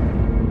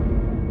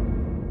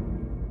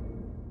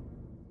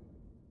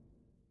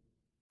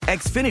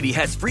 Xfinity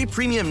has free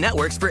premium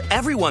networks for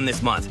everyone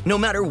this month, no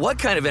matter what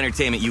kind of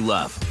entertainment you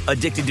love.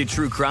 Addicted to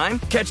true crime?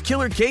 Catch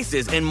killer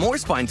cases and more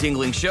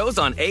spine-tingling shows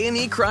on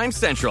A&E Crime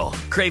Central.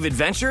 Crave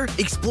adventure?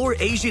 Explore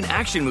Asian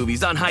action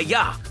movies on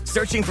Hi-YAH.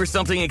 Searching for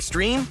something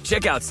extreme?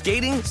 Check out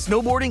skating,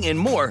 snowboarding, and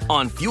more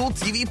on Fuel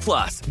TV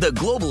Plus, the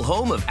global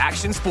home of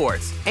action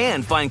sports.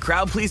 And find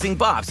crowd-pleasing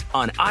bops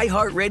on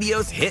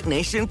iHeartRadio's Hit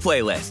Nation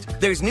playlist.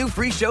 There's new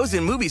free shows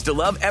and movies to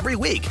love every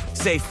week.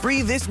 Say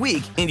free this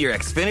week in your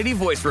Xfinity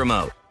voice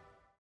remote.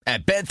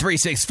 At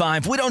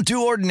Bet365, we don't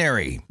do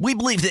ordinary. We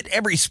believe that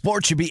every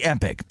sport should be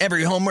epic.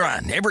 Every home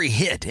run, every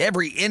hit,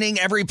 every inning,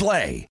 every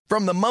play.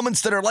 From the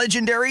moments that are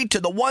legendary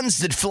to the ones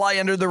that fly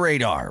under the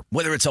radar.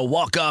 Whether it's a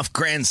walk-off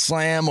grand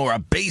slam or a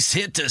base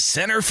hit to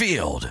center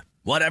field.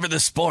 Whatever the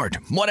sport,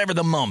 whatever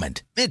the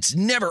moment. It's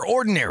never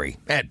ordinary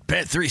at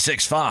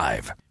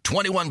Bet365.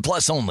 21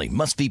 plus only.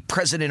 Must be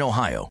present in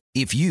Ohio.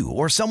 If you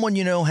or someone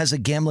you know has a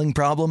gambling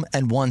problem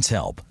and wants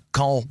help,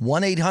 call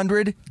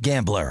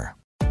 1-800-GAMBLER.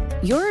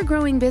 You're a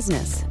growing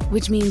business,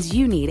 which means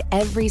you need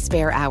every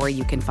spare hour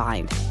you can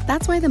find.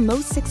 That's why the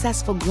most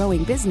successful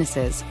growing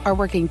businesses are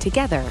working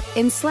together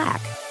in Slack.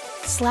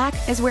 Slack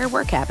is where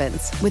work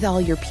happens, with all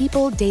your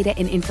people, data,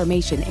 and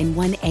information in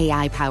one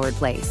AI-powered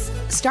place.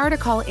 Start a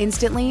call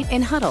instantly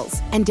in huddles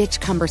and ditch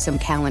cumbersome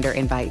calendar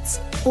invites.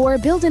 Or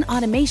build an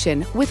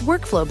automation with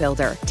Workflow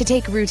Builder to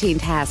take routine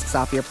tasks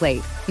off your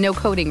plate. No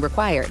coding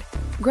required.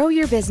 Grow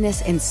your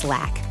business in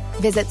Slack.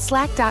 Visit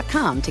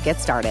slack.com to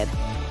get started.